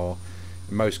a car.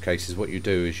 In most cases what you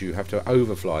do is you have to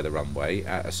overfly the runway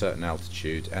at a certain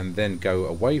altitude and then go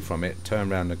away from it,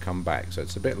 turn around and come back. So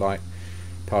it's a bit like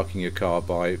parking your car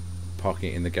by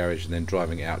parking it in the garage and then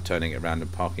driving it out, turning it around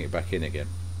and parking it back in again.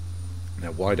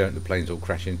 Now, why don't the planes all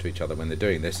crash into each other when they're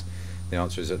doing this? The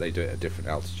answer is that they do it at different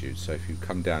altitudes. So if you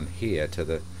come down here to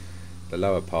the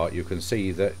lower part, you can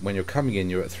see that when you're coming in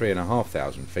you're at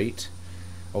 3,500 feet.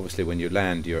 Obviously when you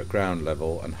land you're at ground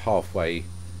level, and halfway,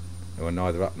 or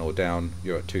neither up nor down,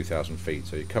 you're at 2,000 feet.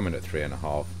 So you come in at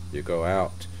 3.5, you go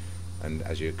out, and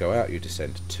as you go out you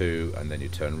descend to 2, and then you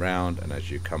turn round, and as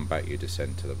you come back you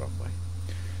descend to the runway.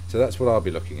 So that's what I'll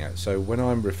be looking at. So when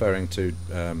I'm referring to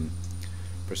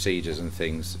procedures and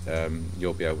things,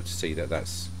 you'll be able to see that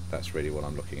that's really what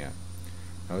I'm looking at.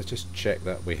 Now let's just check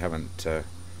that we haven't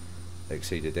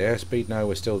exceeded the airspeed. No,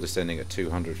 we're still descending at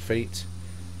 200 feet.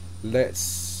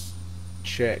 Let's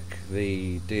check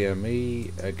the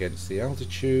DME against the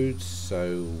altitude.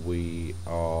 So we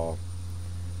are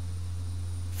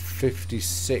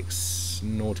 56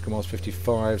 nautical miles,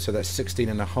 55, so that's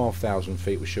 16,500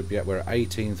 feet we should be at. We're at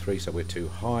 18.3, so we're too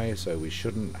high, so we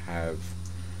shouldn't have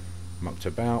mucked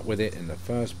about with it in the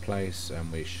first place, and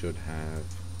we should have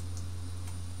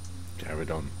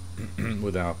carried on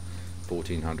with our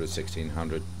 1,400,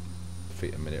 1,600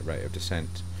 feet a minute rate of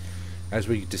descent. As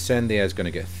we descend, the air is going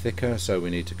to get thicker, so we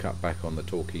need to cut back on the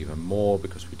torque even more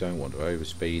because we don't want to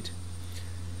overspeed,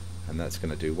 and that's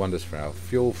going to do wonders for our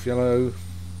fuel flow.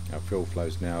 Our fuel flow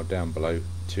is now down below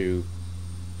 2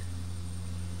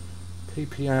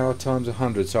 pph times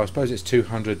 100, so I suppose it's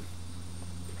 200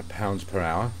 pounds per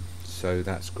hour. So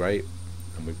that's great,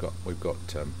 and we've got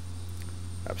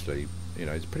absolutely, you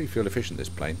know, it's pretty fuel efficient, this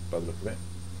plane, by the look of it.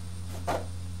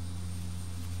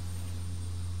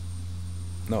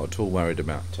 Not at all worried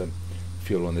about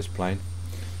fuel on this plane,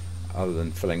 other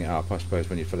than filling it up. I suppose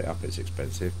when you fill it up it's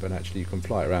expensive, but actually you can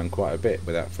fly it around quite a bit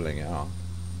without filling it up.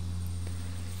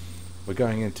 We're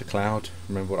going into cloud.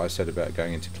 Remember what I said about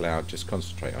going into cloud? Just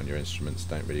concentrate on your instruments,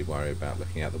 don't really worry about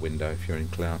looking out the window if you're in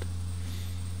cloud.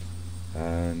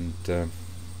 And we're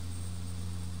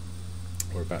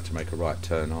about to make a right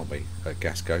turn, aren't we, at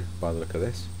Gasco, by the look of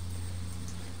this.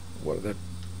 What are the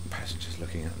passengers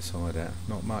looking at the side at?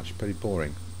 Not much, pretty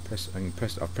boring. I've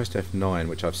pressed F9,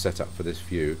 which I've set up for this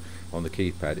view on the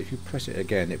keypad. If you press it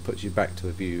again, it puts you back to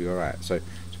the view you're at. So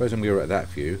supposing we were at that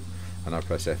view, and I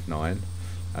press F9,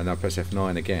 and I press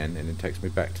F9 again, and it takes me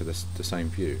back to the same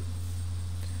view.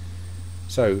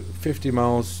 So 50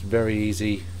 miles, very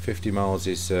easy. 50 miles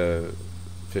is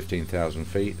 15,000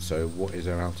 feet. So what is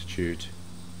our altitude?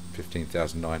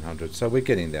 15,900. So we're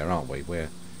getting there, aren't we? We're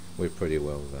pretty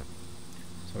well there.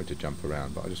 Sorry to jump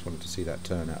around, but I just wanted to see that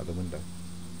turn out of the window.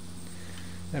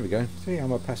 There we go. See,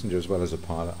 I'm a passenger as well as a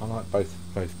pilot. I like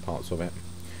both parts of it.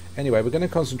 Anyway, we're going to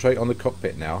concentrate on the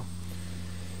cockpit now.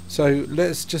 So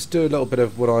let's just do a little bit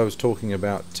of what I was talking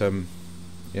about in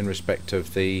respect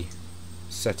of the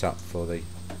setup for the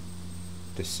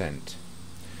descent.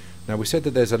 Now we said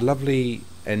that there's a lovely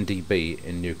NDB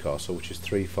in Newcastle which is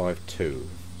 352,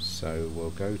 so we'll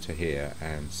go to here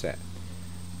and set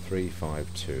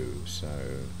 352, so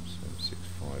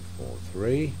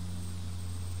 6543.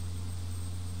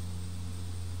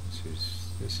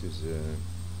 This is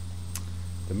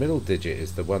the middle digit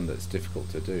is the one that's difficult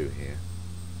to do here.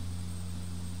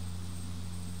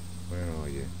 Where are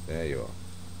you? There you are.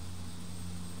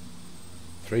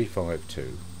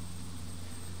 352.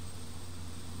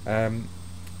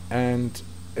 And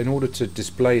in order to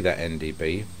display that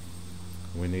NDB,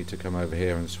 we need to come over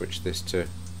here and switch this to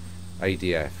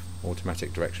ADF,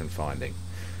 automatic direction finding.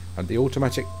 And the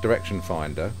automatic direction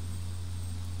finder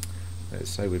Let's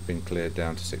say we've been cleared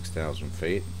down to 6,000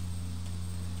 feet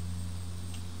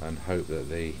and hope that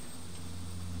the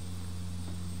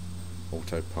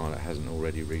autopilot hasn't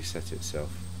already reset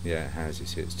itself. Yeah, it has. You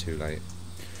see, it's too late.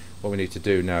 What we need to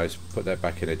do now is put that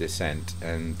back in a descent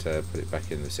and put it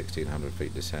back in the 1,600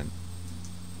 feet descent.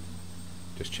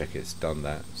 Just check it's done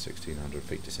that. 1,600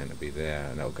 feet descent will be there,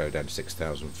 and it'll go down to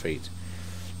 6,000 feet.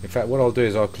 In fact, what I'll do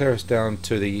is I'll clear us down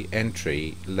to the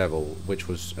entry level, which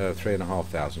was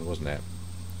 3,500, wasn't it?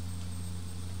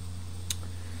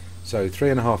 So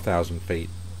 3,500 feet,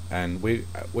 and we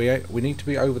need to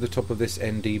be over the top of this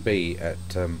NDB at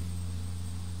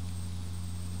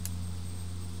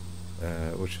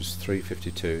which was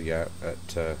 352. Yeah,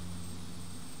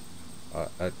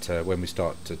 at when we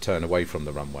start to turn away from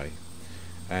the runway,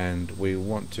 and we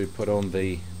want to put on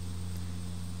the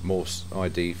Morse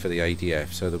ID for the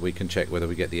ADF so that we can check whether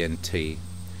we get the NT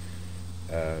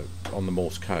on the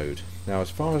Morse code. Now, as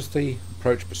far as the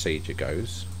approach procedure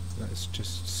goes, let's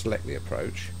just select the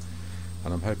approach,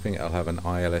 and I'm hoping it'll have an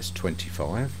ILS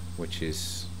 25, which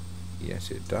is,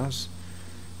 yes, it does,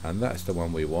 and that's the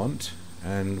one we want.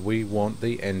 And we want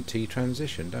the NT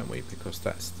transition, don't we, because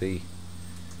that's the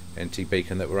NT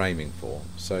beacon that we're aiming for.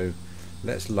 So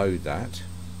let's load that,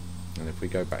 and if we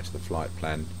go back to the flight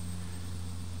plan,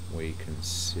 we can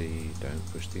see, don't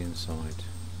push the inside,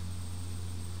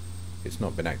 it's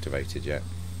not been activated yet.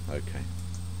 Okay,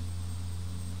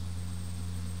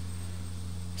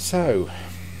 so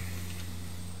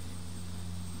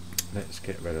let's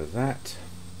get rid of that.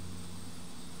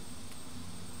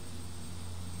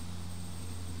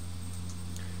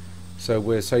 So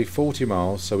we're, say, 40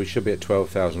 miles, so we should be at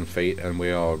 12,000 feet, and we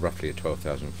are roughly at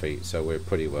 12,000 feet, so we're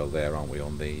pretty well there, aren't we,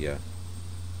 on the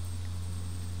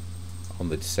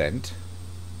descent.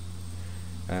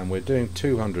 And we're doing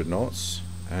 200 knots,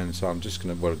 and so I'm just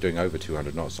going to, we're doing over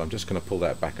 200 knots, so I'm just going to pull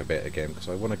that back a bit again, because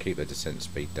I want to keep the descent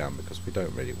speed down, because we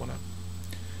don't really want to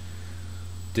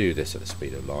do this at the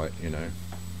speed of light, you know.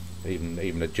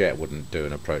 Even a jet wouldn't do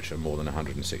an approach at more than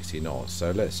 160 knots, so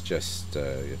let's just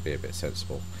be a bit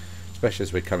sensible, especially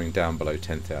as we're coming down below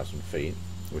 10,000 feet,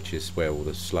 which is where all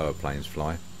the slower planes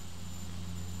fly.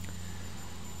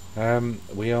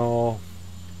 We are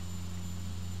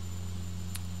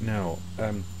now,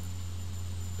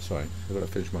 sorry, I've got to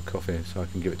finish my coffee so I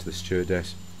can give it to the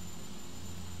stewardess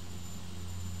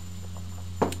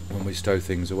when we stow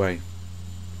things away.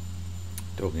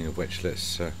 Talking of which,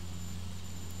 let's, I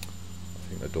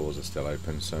think the doors are still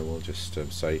open, so we'll just tell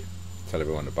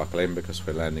everyone to buckle in because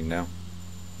we're landing now.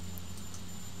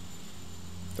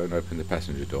 Don't open the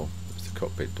passenger door, it's the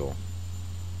cockpit door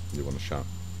you want to shut,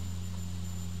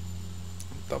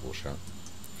 double shut.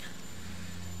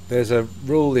 There's a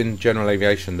rule in general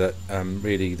aviation that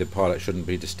really the pilot shouldn't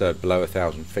be disturbed below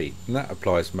 1,000 feet, and that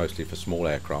applies mostly for small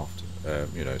aircraft,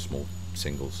 you know, small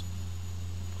single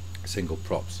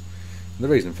props. And the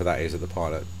reason for that is that the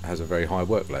pilot has a very high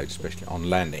workload, especially on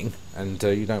landing, and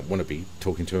you don't want to be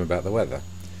talking to him about the weather.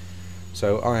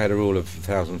 So I had a rule of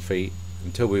 1,000 feet.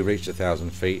 Until we reached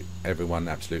 1,000 feet, everyone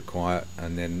absolute quiet,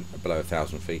 and then below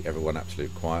 1,000 feet, everyone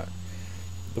absolute quiet.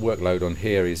 The workload on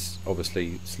here is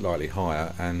obviously slightly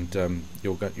higher, and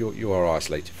you are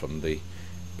isolated from the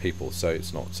people, so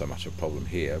it's not so much a problem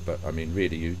here. But I mean,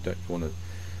 really, you don't want to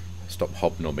stop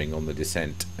hobnobbing on the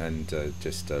descent and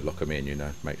just lock them in, you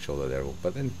know, make sure that they're all.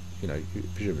 But then, you know,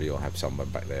 presumably you'll have someone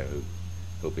back there who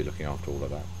will be looking after all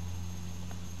of that.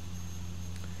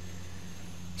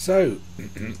 So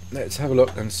let's have a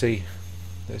look and see.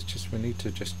 We need to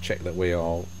just check that we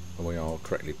are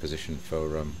correctly positioned for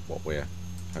what we're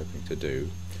hoping to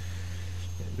do.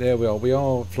 There we are. We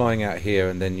are flying out here,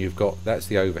 and then you've got, that's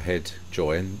the overhead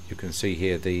join. You can see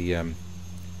here the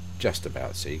just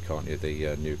about see, can't you,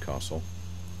 the Newcastle.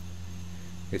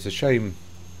 It's a shame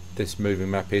this moving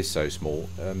map is so small.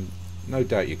 No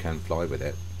doubt you can fly with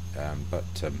it,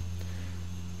 but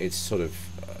it's sort of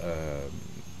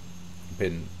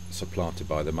been supplanted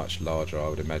by the much larger, I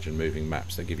would imagine, moving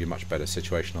maps that give you much better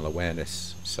situational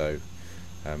awareness. So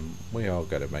we are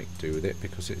going to make do with it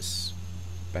because it's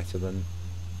better than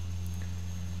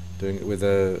doing it with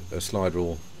a slide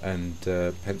rule and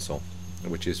pencil,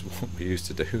 which is what we used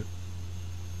to do.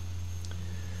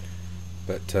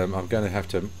 But I'm going to have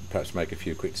to perhaps make a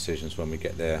few quick decisions when we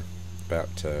get there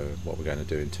about what we're going to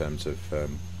do in terms of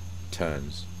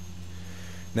turns.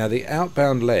 Now, the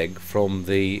outbound leg from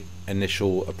the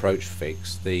initial approach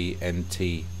fix, the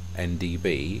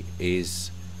NDB,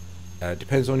 is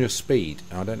depends on your speed.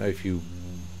 I don't know if you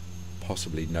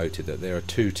possibly noted that there are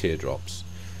two teardrops,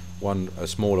 one a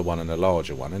smaller one and a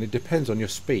larger one, and it depends on your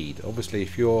speed. Obviously,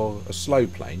 if you're a slow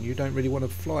plane, you don't really want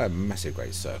to fly a massive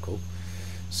great circle.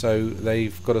 so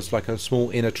they've got us like a small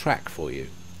inner track for you,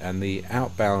 and the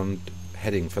outbound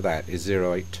heading for that is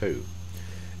 082.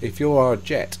 If you are a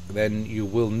jet, then you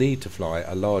will need to fly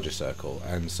a larger circle,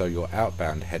 and so your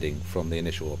outbound heading from the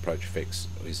initial approach fix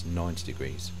is 90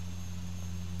 degrees.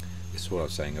 This is what I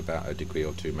was saying about a degree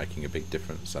or two making a big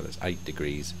difference. So that's 8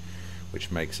 degrees,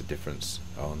 which makes a difference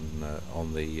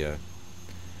on the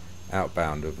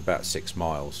outbound of about 6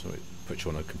 miles. So it puts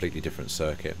you on a completely different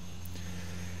circuit.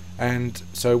 And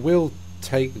so we'll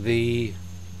take the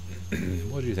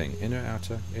what do you think? Inner,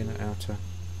 outer, inner, outer,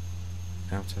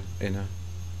 outer, inner,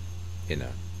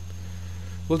 inner.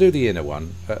 We'll do the inner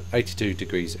one at 82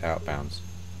 degrees outbounds.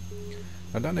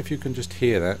 I don't know if you can just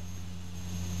hear that.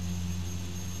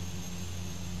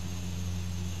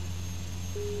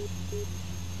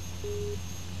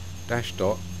 Dash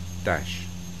dot dash.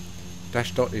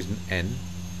 Dash dot is an N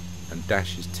and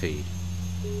dash is T.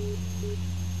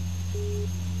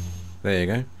 There you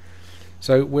go.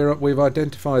 So we've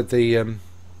identified the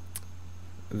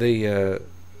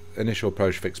initial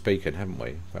approach fixed beacon, haven't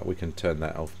we? But we can turn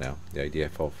that off now, the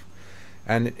ADF off,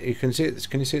 and you can see it.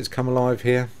 Can you see it's come alive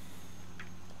here?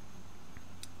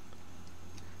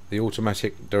 The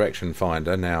automatic direction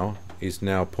finder now is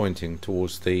pointing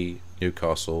towards the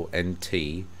Newcastle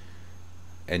NT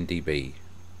NDB,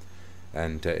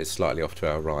 and it's slightly off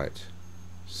to our right.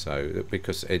 So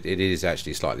because it is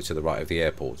actually slightly to the right of the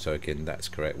airport, so again that's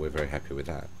correct, we're very happy with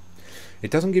that. It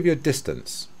doesn't give you a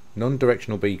distance.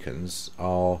 Non-directional beacons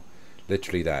are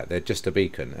literally that, they're just a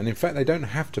beacon, and in fact they don't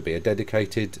have to be a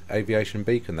dedicated aviation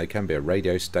beacon, they can be a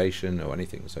radio station or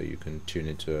anything, so you can tune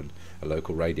into a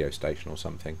local radio station or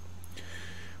something.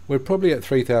 We're probably at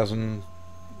 3,000,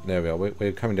 there we are,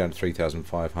 we're coming down to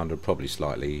 3,500, probably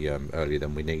slightly earlier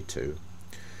than we need to.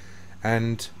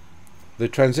 And the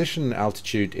transition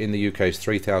altitude in the UK is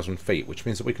 3,000 feet, which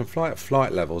means that we can fly at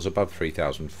flight levels above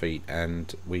 3,000 feet,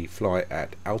 and we fly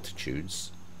at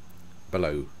altitudes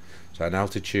below. So an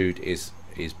altitude is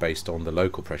based on the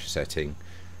local pressure setting,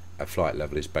 a flight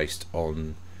level is based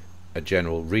on a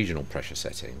general regional pressure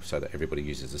setting, so that everybody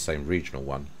uses the same regional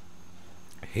one.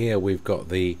 Here we've got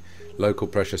the local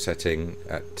pressure setting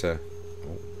at I'm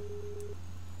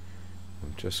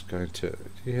just going to, do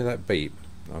you hear that beep?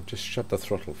 I've just shoved the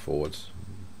throttle forwards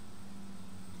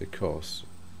because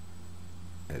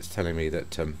it's telling me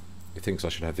that it thinks I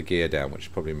should have the gear down,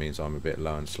 which probably means I'm a bit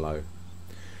low and slow.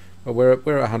 Well, we're at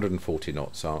 140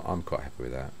 knots, so I'm quite happy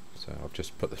with that. So I've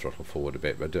just put the throttle forward a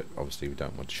bit, but obviously we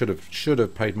don't want. Should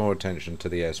have paid more attention to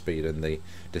the airspeed and the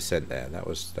descent there. That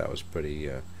was pretty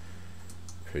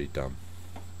dumb.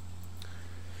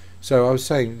 So I was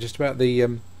saying just about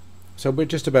the. So we're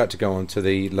just about to go on to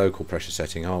the local pressure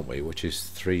setting, aren't we? Which is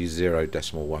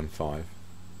 30.15.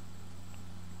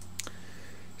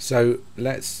 So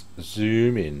let's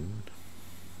zoom in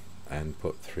and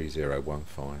put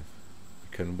 3015.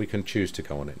 We can choose to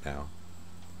go on it now.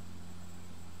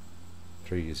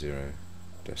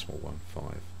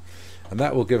 30.15, and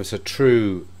that will give us a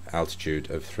true altitude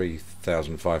of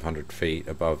 3,500 feet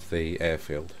above the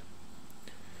airfield,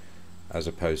 as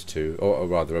opposed to, or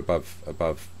rather above,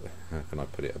 how can I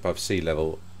put it, above sea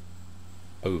level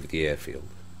over the airfield.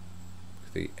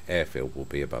 The airfield will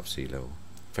be above sea level.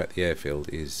 In fact, the airfield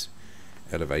is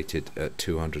elevated at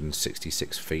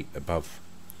 266 feet above.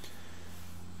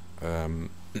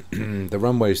 The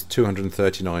runway is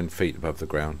 239 feet above the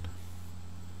ground.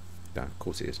 No, of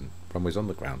course it isn't. Runway's on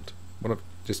the ground.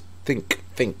 Just think.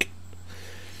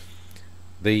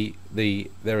 There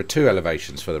are two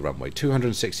elevations for the runway: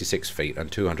 266 feet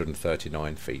and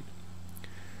 239 feet.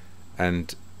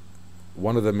 And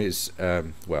one of them is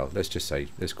well,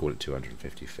 let's call it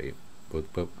 250 feet.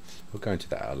 We'll go into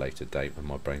that at a later date when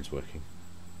my brain's working.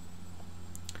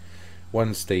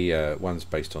 One's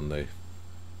based on the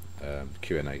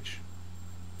QNH,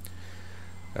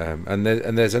 and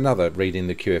there's another reading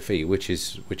the QFE, which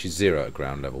is 0 at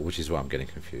ground level, which is why I'm getting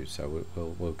confused. So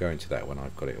we'll go into that when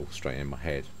I've got it all straight in my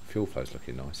head. Fuel flow's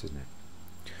looking nice, isn't it?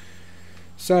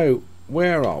 So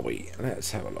where are we?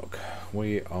 Let's have a look.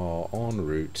 We are en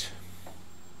route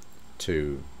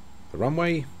to the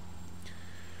runway.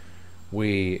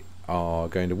 We are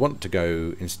going to want to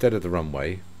go, instead of the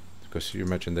runway, because you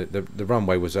imagine that the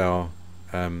runway was our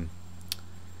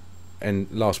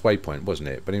and last waypoint, wasn't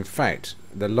it? But in fact,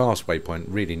 the last waypoint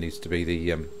really needs to be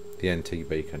the NT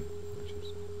beacon.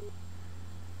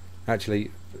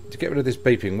 Actually, to get rid of this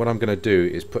beeping, what I'm going to do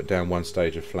is put down one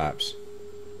stage of flaps.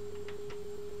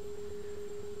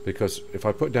 Because if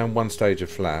I put down one stage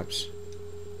of flaps,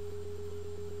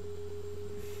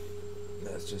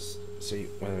 let's just see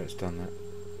whether it's done that.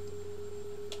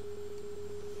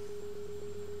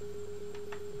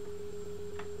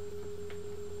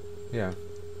 Yeah.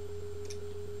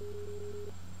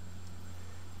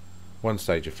 One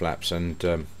stage of flaps, and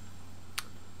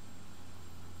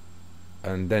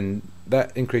then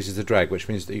that increases the drag, which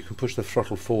means that you can push the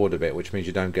throttle forward a bit, which means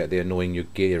you don't get the annoying your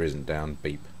gear isn't down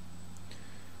beep.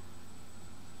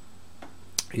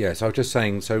 Yeah, so I was just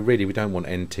saying, so really we don't want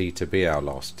NT to be our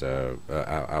last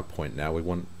our point now. We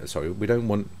want, sorry, we don't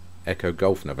want Echo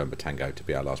Golf November Tango to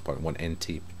be our last point. We want NT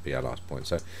to be our last point.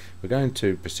 So we're going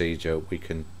to procedure, we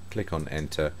can click on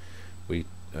enter, we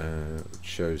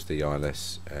chose the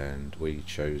ILS and we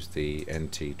chose the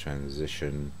NT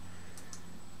transition,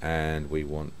 and we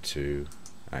want to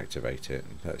activate it.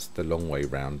 That's the long way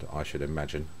round, I should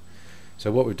imagine.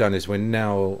 So what we've done is we're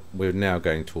now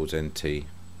going towards NT,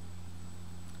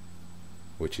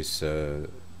 which is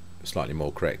slightly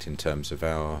more correct in terms of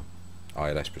our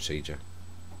ILS procedure.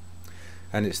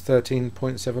 And it's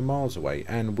 13.7 miles away,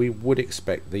 and we would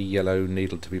expect the yellow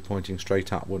needle to be pointing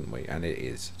straight up, wouldn't we? And it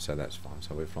is, so that's fine.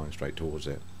 So we're flying straight towards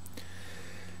it.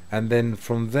 And then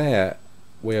from there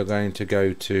we are going to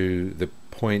go to the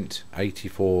point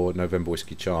 84 November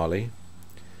Whiskey Charlie,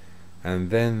 and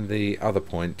then the other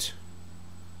point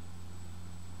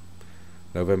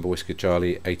November Whiskey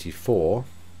Charlie 84,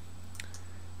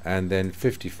 and then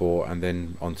 54, and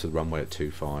then onto the runway at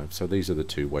 25. So these are the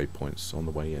two waypoints on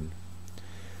the way in.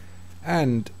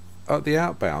 And at the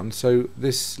outbound, so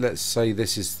this, let's say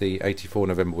this is the 84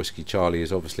 November Whiskey Charlie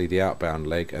is obviously the outbound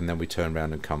leg, and then we turn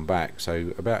around and come back.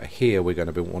 So about here we're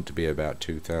going to want to be about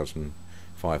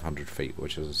 2,500 feet,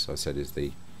 which, as I said, is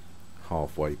the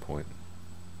halfway point.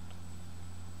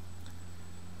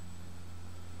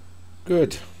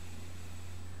 Good.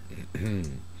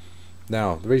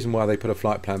 Now, the reason why they put a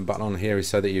flight plan button on here is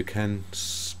so that you can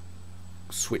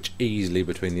switch easily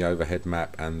between the overhead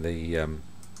map and the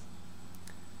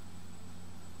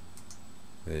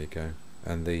there you go,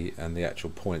 and the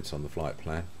actual points on the flight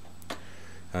plan.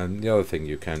 And the other thing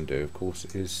you can do, of course,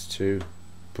 is to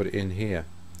put it in here.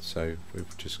 So we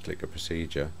just click a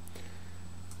procedure,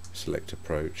 select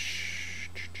approach,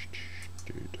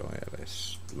 do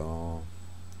ILS, blah,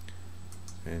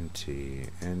 NT,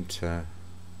 enter,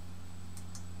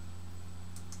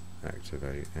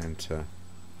 activate, enter.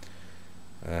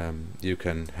 You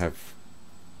can have,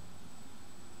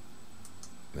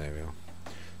 there we are,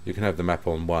 you can have the map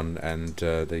on one and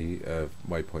the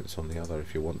waypoints on the other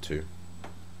if you want to.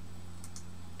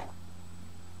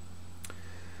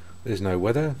 There's no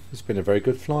weather. It's been a very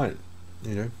good flight,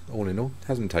 you know, all in all.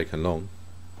 Hasn't taken long.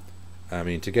 I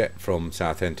mean, to get from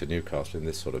Southend to Newcastle in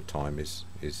this sort of time is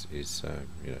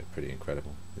you know, pretty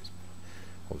incredible. It's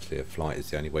obviously a flight is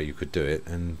the only way you could do it,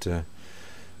 and a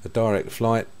direct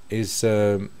flight is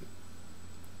in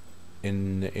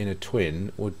a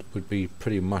twin would be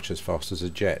pretty much as fast as a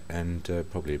jet, and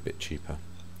probably a bit cheaper.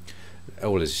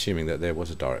 All is assuming that there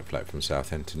was a direct flight from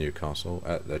Southend to Newcastle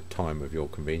at the time of your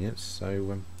convenience.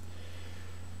 So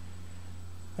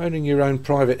owning your own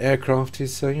private aircraft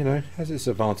is, you know, has its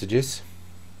advantages.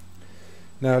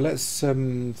 Now let's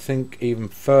think even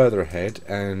further ahead,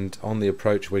 and on the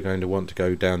approach we're going to want to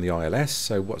go down the ILS.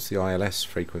 So what's the ILS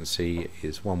frequency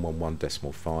is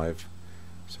 111.5.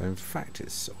 So in fact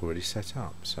it's already set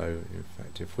up. So in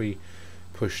fact if we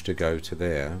push to go to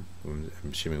there, I'm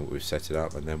assuming we've set it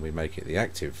up, and then we make it the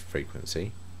active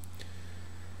frequency,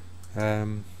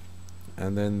 and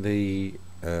then the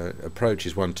approach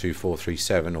is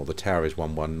 12437, or the tower is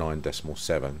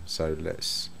 119.7. So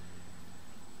let's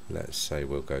say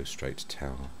we'll go straight to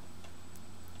tower.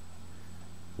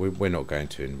 We're not going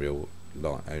to in real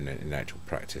life, in actual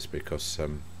practice, because there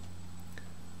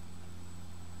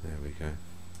we go.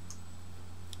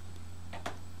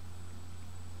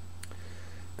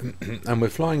 And we're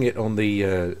flying it on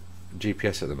the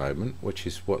GPS at the moment, which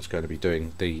is what's going to be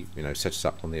doing the, you know, set us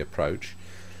up on the approach,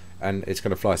 and it's going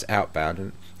to fly us outbound,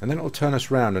 and then it'll turn us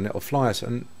round and it'll fly us,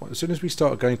 and as soon as we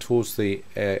start going towards the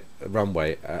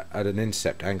runway at an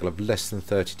intercept angle of less than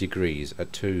 30 degrees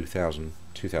at 2,000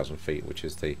 feet, which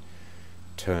is the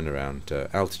turnaround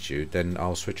altitude, then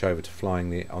I'll switch over to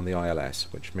flying on the ILS,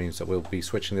 which means that we'll be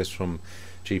switching this from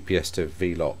GPS to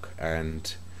VLOC,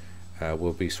 and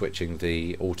we'll be switching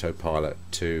the autopilot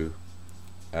to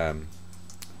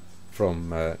from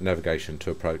navigation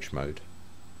to approach mode.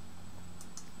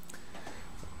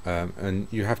 And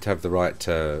you have to have the right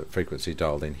frequency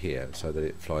dialed in here so that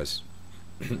it flies,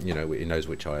 you know, it knows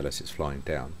which ILS it's flying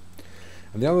down.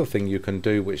 And the other thing you can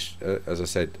do, which as I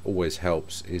said always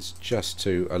helps, is just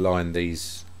to align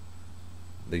these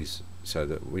so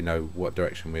that we know what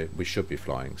direction we should be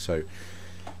flying. So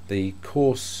the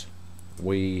course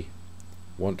we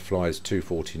want to fly is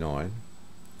 249,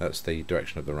 that's the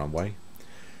direction of the runway,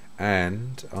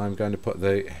 and I'm going to put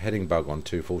the heading bug on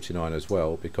 249 as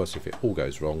well, because if it all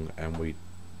goes wrong and we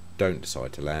don't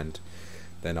decide to land,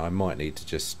 then I might need to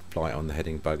just fly on the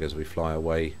heading bug as we fly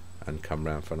away and come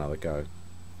round for another go.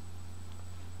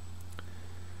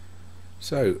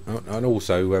 So, and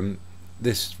also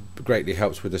this greatly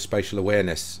helps with the spatial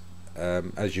awareness.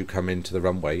 As you come into the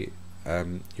runway,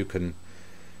 you can,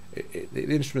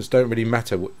 the instruments don't really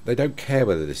matter, they don't care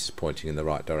whether this is pointing in the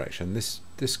right direction.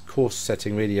 This course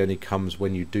setting really only comes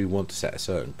when you do want to set a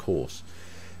certain course.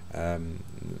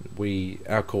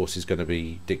 Our course is going to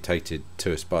be dictated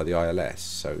to us by the ILS,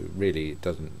 so really it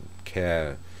doesn't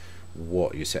care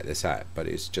what you set this at, but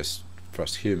it's just for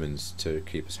us humans to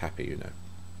keep us happy, you know.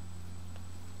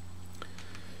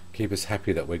 Keep us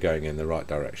happy that we're going in the right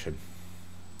direction.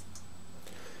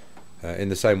 In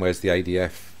the same way as the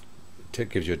ADF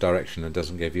gives you a direction and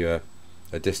doesn't give you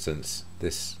a distance,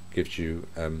 this gives you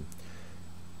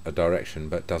a direction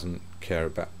but doesn't care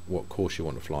about what course you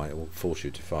want to fly. It will force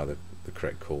you to fly the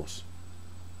correct course.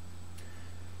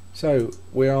 So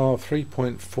we are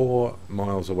 3.4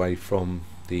 miles away from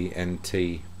the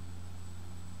NDB,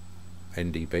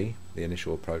 the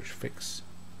initial approach fix.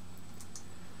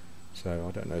 So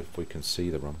I don't know if we can see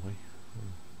the runway.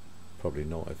 Probably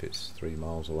not if it's 3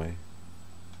 miles away.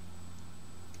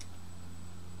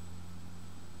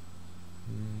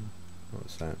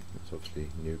 What's that? That's obviously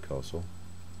Newcastle.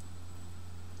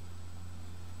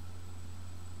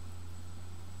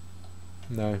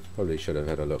 No, probably should have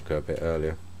had a look a bit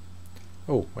earlier.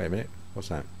 Oh, wait a minute. What's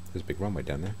that? There's a big runway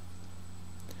down there.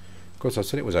 Of course, I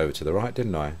said it was over to the right,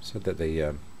 didn't I? I said that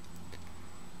the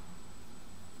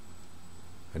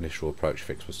initial approach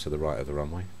fix was to the right of the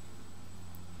runway.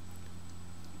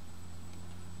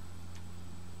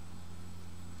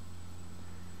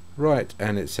 Right,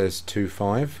 and it says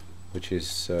 2.5, which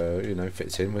is, you know,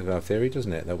 fits in with our theory,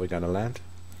 doesn't it, that we're going to land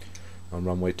on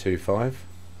runway 2.5.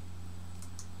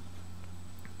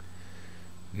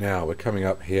 Now we're coming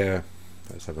up here.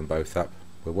 Let's have them both up.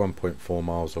 We're 1.4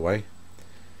 miles away.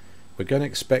 We're going to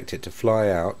expect it to fly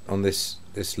out on this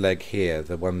leg here,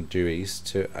 the one due east,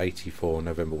 to 84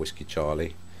 November Whiskey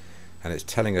Charlie, and it's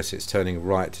telling us it's turning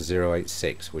right to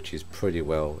 086, which is pretty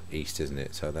well east, isn't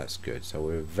it? So that's good. So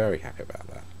we're very happy about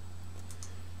that.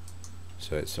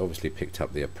 So it's obviously picked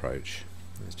up the approach.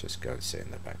 Let's just go and sit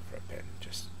in the back for a bit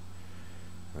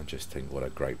and just think what a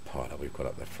great pilot we've got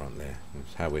up the front there.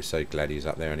 It's how we're so glad he's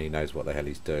up there and he knows what the hell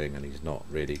he's doing, and he's not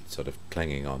really sort of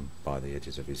clinging on by the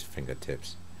edges of his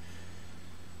fingertips.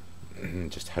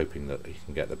 Just hoping that he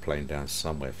can get the plane down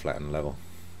somewhere flat and level.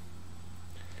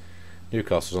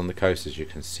 Newcastle's on the coast, as you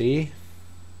can see.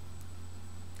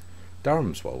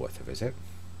 Durham's well worth a visit.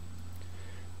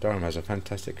 Durham has a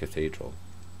fantastic cathedral.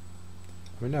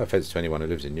 I mean, no offence to anyone who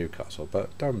lives in Newcastle,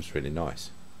 but Durham's really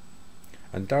nice.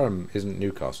 And Durham isn't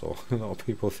Newcastle. A lot of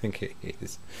people think it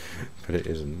is, but it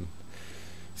isn't.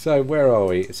 So where are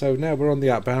we? So now we're on the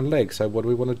outbound leg. So what do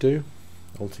we want to do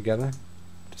altogether?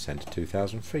 Descend to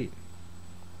 2,000 feet.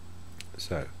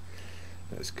 So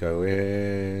let's go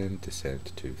in, descend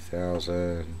to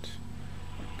 2,000,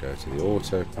 go to the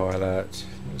autopilot.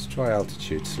 Let's try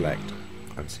altitude select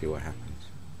and see what happens.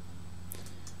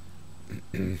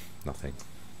 Nothing.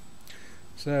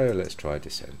 So let's try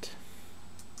descent.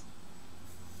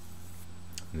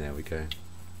 And there we go.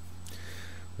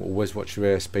 Always watch your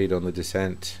airspeed on the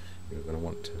descent. You're going to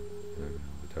want to,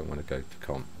 we don't want to go,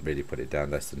 can't really put it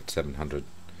down less than 700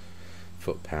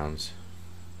 foot-pounds.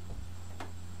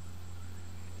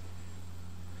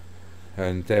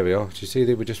 And there we are. Did you see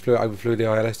that we just overflew the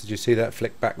ILS? Did you see that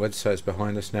flick backwards? So it's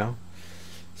behind us now.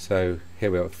 So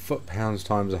here we are, foot-pounds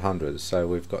times 100. So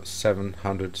we've got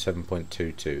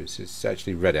 707.22. So it's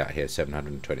actually read out here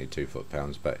 722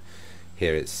 foot-pounds, but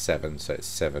here it's 7, so it's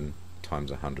 7 times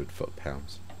 100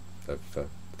 foot-pounds of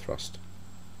thrust.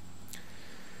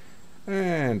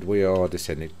 And we are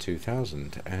descending to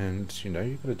 2,000, and you know,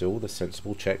 you've got to do all the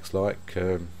sensible checks like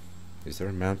is there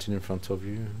a mountain in front of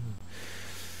you,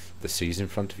 the sea's in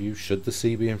front of you, should the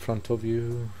sea be in front of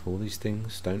you, all these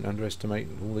things. Don't underestimate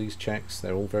all these checks,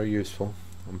 they're all very useful.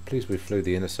 I'm pleased we flew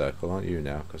the inner circle, aren't you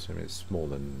now, because I mean, it's more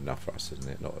than enough for us, isn't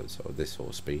it, not at sort of this sort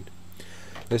of speed.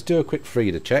 Let's do a quick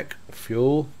feeder check.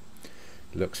 Fuel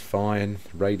looks fine,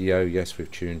 radio, yes,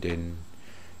 we've tuned in.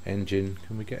 Engine,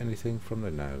 can we get anything from there?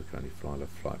 No, we can only fly the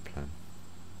flight plan.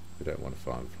 We don't want to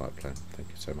fly the flight plan, thank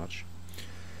you so much.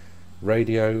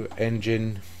 Radio,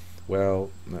 engine, well,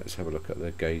 let's have a look at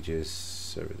the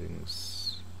gauges.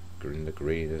 Everything's in the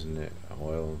green, isn't it?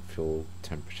 Oil, fuel,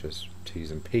 temperatures,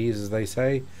 T's and P's, as they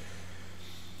say.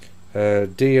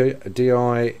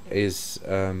 DI is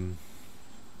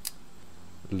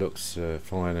looks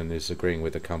fine and is agreeing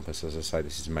with the compass. As I say,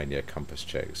 this is mainly a compass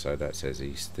check, so that says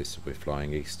east. This we're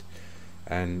flying east.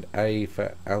 And A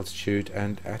for altitude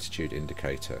and attitude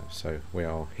indicator. So we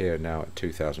are here now at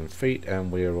 2,000 feet,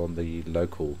 and we are on the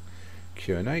local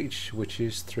QNH, which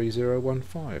is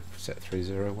 3015. Set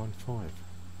 3015.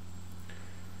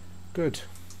 Good.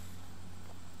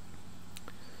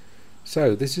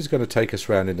 So this is going to take us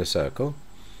round in a circle,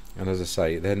 and as I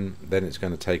say, then it's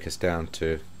going to take us down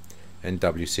to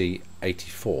NWC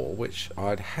 84, which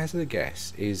I'd hazard a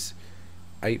guess is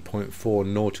 8.4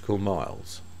 nautical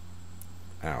miles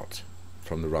out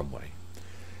from the runway,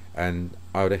 and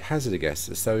I would hazard a guess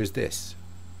that so is this,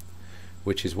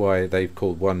 which is why they've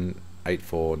called one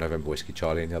 84 November Whiskey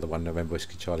Charlie and the other one November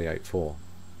Whiskey Charlie 84.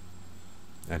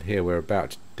 And here we're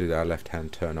about to do our left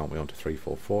hand turn, aren't we, onto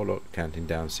 344. Look, counting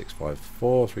down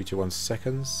 654, 321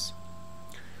 seconds.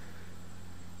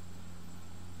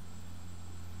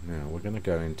 Now we're going to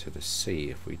go into the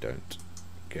sea if we don't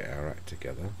get our act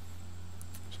together.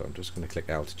 So I'm just going to click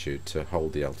altitude to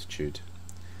hold the altitude.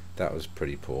 That was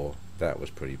pretty poor. That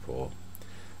was pretty poor.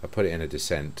 I put it in a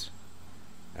descent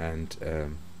and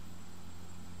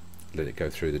let it go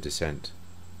through the descent.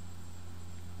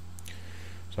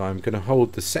 So I'm going to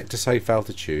hold the sector safe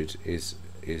altitude is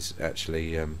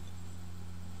actually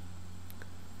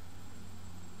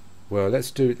well,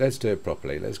 let's do it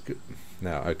properly.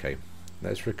 Now, okay,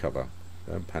 let's recover.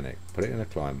 Don't panic. Put it in a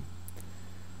climb.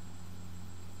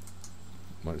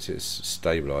 Once it's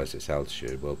stabilised its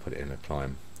altitude, we'll put it in a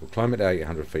climb. We'll climb it at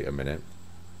 800 feet a minute.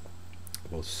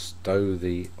 We'll stow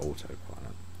the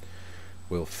autopilot.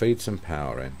 We'll feed some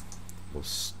power in. We'll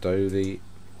stow the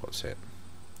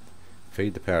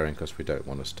feed the power in because we don't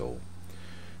want to stall.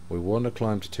 We want to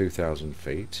climb to 2,000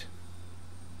 feet.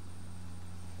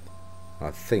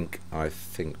 I think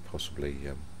possibly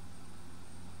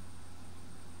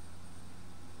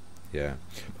yeah,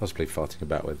 possibly farting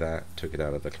about with that took it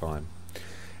out of the climb.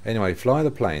 Anyway, fly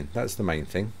the plane, that's the main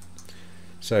thing.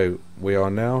 So we are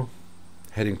now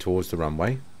heading towards the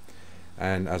runway,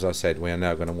 and as I said, we are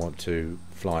now going to want to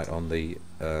fly it on the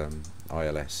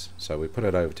ILS. So we put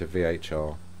it over to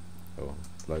VHR or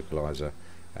localizer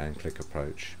and click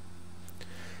approach.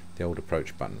 The old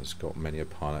approach button has got many a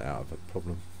pilot out of a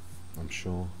problem, I'm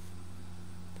sure.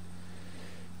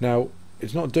 Now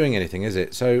it's not doing anything, is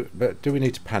it? So, but do we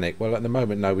need to panic? Well, at the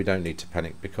moment, no, we don't need to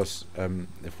panic, because I'm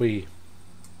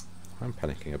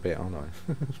panicking a bit, aren't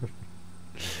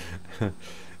I?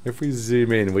 If we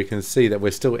zoom in, we can see that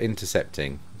we're still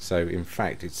intercepting. So in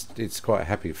fact, it's quite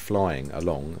happy flying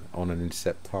along on an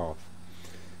intercept path.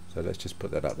 So let's just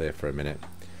put that up there for a minute.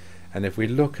 And if we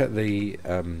look at the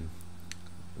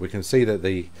we can see that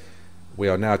we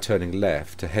are now turning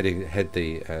left to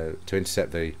to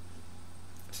intercept the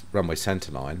runway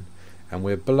centerline, and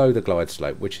we're below the glide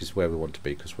slope, which is where we want to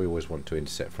be, because we always want to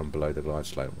intercept from below the glide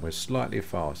slope. We're slightly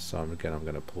fast, so I'm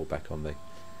going to pull back on the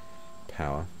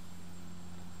power,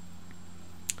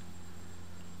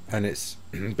 and it's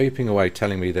beeping away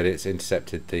telling me that it's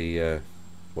intercepted the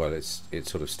well, it's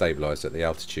sort of stabilized at the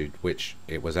altitude which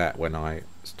it was at when I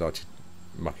started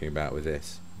mucking about with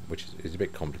this, which is a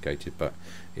bit complicated, but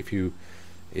if you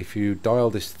dial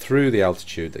this through the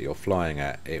altitude that you're flying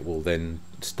at, it will then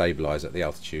stabilize at the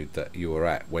altitude that you were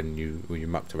at when you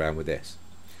mucked around with this.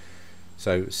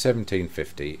 So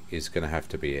 1750 is going to have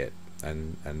to be it,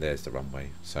 and there's the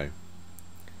runway. So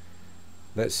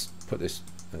let's put this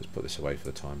away for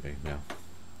the time being now.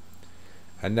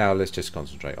 And now let's just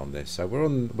concentrate on this. So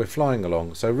we're flying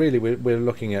along. So really we're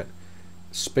looking at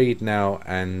speed now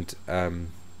and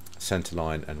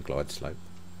centerline and glide slope.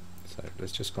 So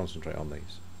let's just concentrate on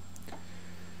these.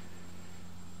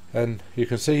 And you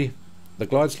can see the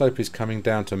glide slope is coming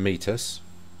down to meters.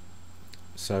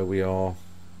 So we are,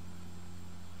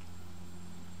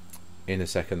 in a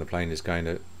second the plane is going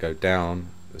to go down,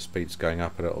 the speed's going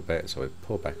up a little bit, so we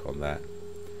pull back on that.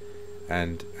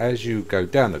 And as you go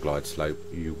down the glide slope,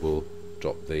 you will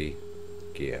drop the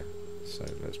gear. So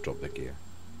let's drop the gear.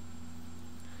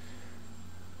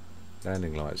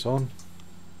 Landing lights on.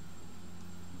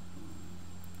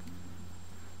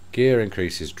 Gear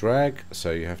increases drag,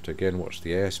 so you have to again watch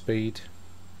the airspeed.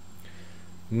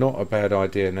 Not a bad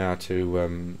idea now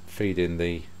to feed in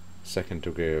the second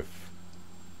degree of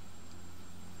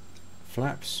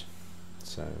flaps.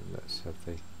 So let's have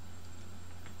the,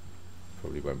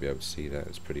 probably won't be able to see that,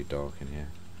 it's pretty dark in here.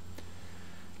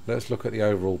 Let's look at the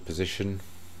overall position.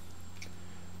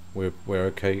 We're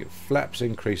okay. Flaps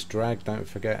increase drag, don't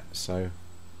forget, so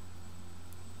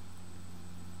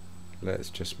let's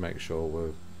just make sure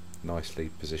we're nicely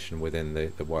positioned within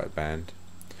the white band.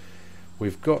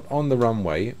 We've got on the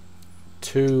runway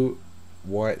two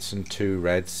whites and 2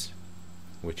 reds,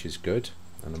 which is good,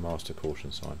 and a master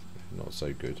caution sign, not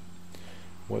so good.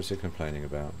 What's it complaining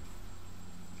about?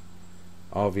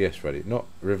 RVS ready, not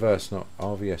reverse, not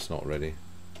RVS not ready.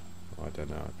 I don't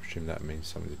know, I presume that means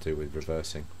something to do with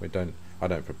reversing. I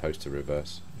don't propose to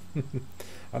reverse.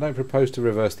 I don't propose to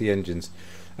reverse the engines,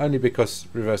 only because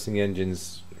reversing the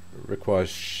engines requires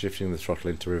shifting the throttle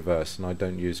into reverse, and I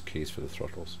don't use keys for the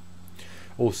throttles.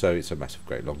 Also, it's a massive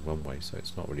great long runway, so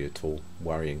it's not really at all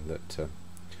worrying that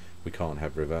we can't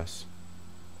have reverse.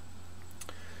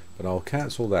 But I'll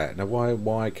cancel that. Now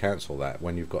why cancel that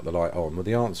when you've got the light on? Well,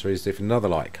 the answer is if another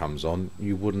light comes on,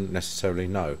 you wouldn't necessarily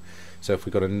know. So if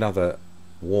we got another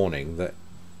warning that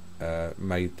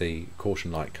made the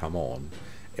caution light come on,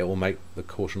 it will make the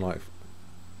caution light,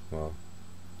 well,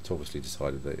 it's obviously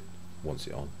decided that it wants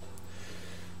it on.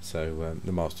 So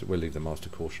we'll leave the master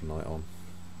caution light on.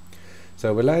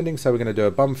 So we're landing, so we're going to do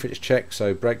a bum fitch check.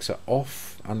 So brakes are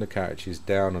off, undercarriage is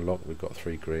down a lot, we've got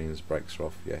 3 greens, brakes are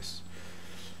off, yes.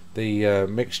 The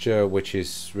mixture, which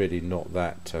is really not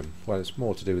that, well, it's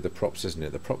more to do with the props, isn't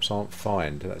it? The props aren't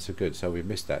fined, that's a good, so we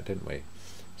missed that, didn't we?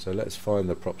 So let's find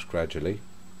the props gradually.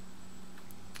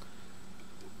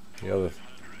 The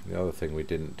other thing we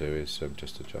didn't do is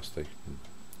just adjust the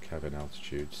cabin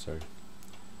altitude, so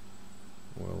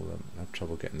we'll have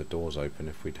trouble getting the doors open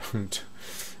if we don't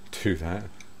do that.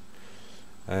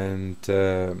 And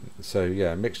so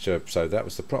yeah, mixture, so that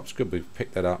was the props, good, we've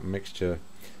picked that up, mixture.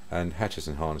 And hatches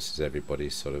and harnesses,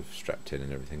 everybody's sort of strapped in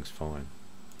and everything's fine.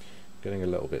 Getting a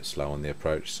little bit slow on the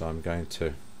approach, so I'm going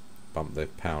to bump the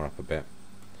power up a bit,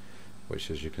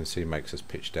 which as you can see makes us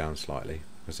pitch down slightly,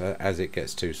 because as it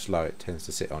gets too slow it tends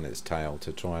to sit on its tail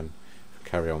to try and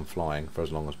carry on flying for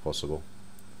as long as possible.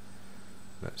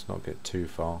 Let's not get too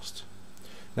fast.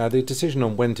 Now the decision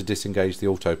on when to disengage the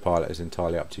autopilot is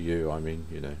entirely up to you. I mean,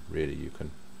 you know, really you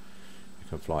can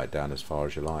fly it down as far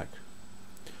as you like.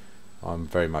 I'm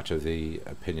very much of the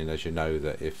opinion, as you know,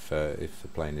 that if the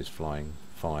plane is flying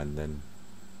fine, then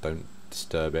don't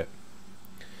disturb it.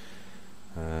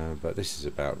 But this is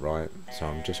about right, so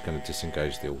I'm just going to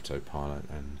disengage the autopilot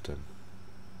and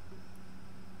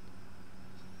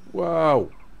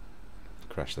whoa!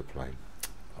 Crash the plane.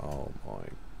 Oh my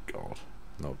god,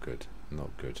 not good, not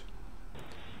good.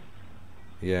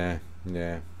 Yeah.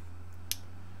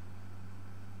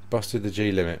 Busted the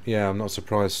G limit. Yeah, I'm not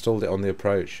surprised. Stalled it on the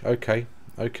approach. Okay.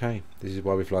 This is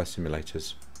why we fly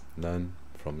simulators. Learn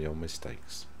from your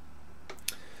mistakes.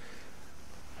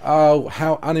 Oh,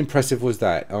 how unimpressive was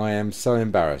that? I am so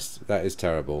embarrassed. That is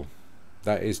terrible.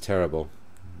 That is terrible.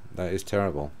 That is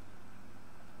terrible.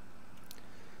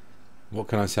 What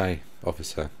can I say,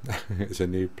 officer? It's a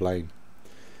new plane.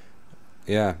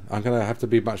 Yeah, I'm going to have to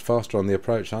be much faster on the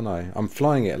approach, aren't I? I'm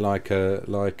flying it like a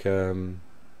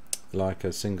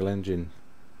single engine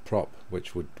prop,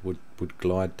 which would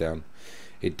glide down.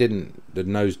 It didn't, the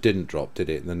nose didn't drop, did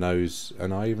it? The nose,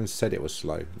 and I even said it was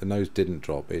slow, the nose didn't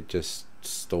drop, it just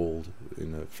stalled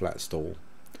in a flat stall.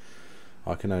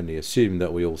 I can only assume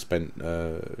that we all spent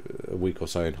a week or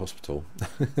so in hospital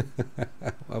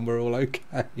and we're all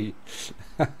okay.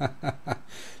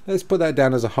 Let's put that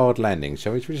down as a hard landing,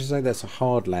 shall we? We should say that's a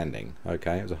hard landing.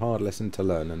 Okay, it was a hard lesson to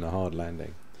learn and a hard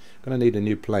landing. Going to need a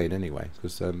new plane anyway,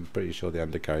 because I'm pretty sure the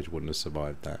undercarriage wouldn't have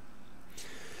survived that.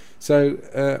 So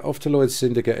off to Lloyd's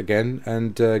Syndicate again,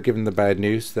 and given the bad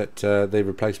news that the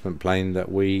replacement plane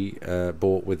that we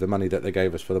bought with the money that they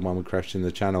gave us for the one we crashed in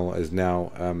the channel has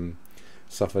now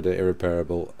suffered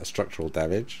irreparable structural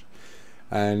damage,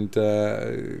 and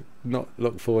not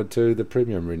look forward to the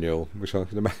premium renewal, which I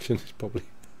can imagine is probably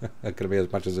going to be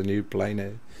as much as a new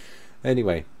plane.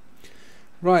 Anyway.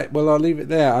 Right, well I'll leave it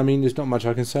there. I mean, there's not much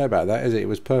I can say about that, is it? It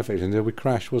was perfect until we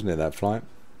crashed, wasn't it, that flight?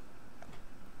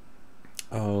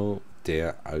 Oh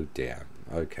dear, oh dear.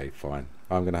 Okay, fine.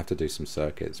 I'm going to have to do some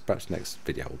circuits. Perhaps next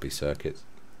video will be circuits.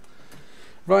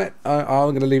 Right, I'm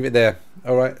going to leave it there.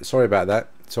 Alright, sorry about that.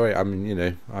 Sorry, I mean, you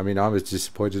know, I was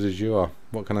disappointed as you are.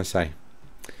 What can I say?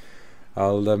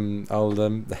 I'll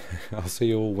see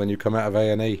you all when you come out of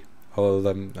A&E.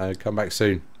 I'll come back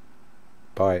soon.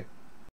 Bye.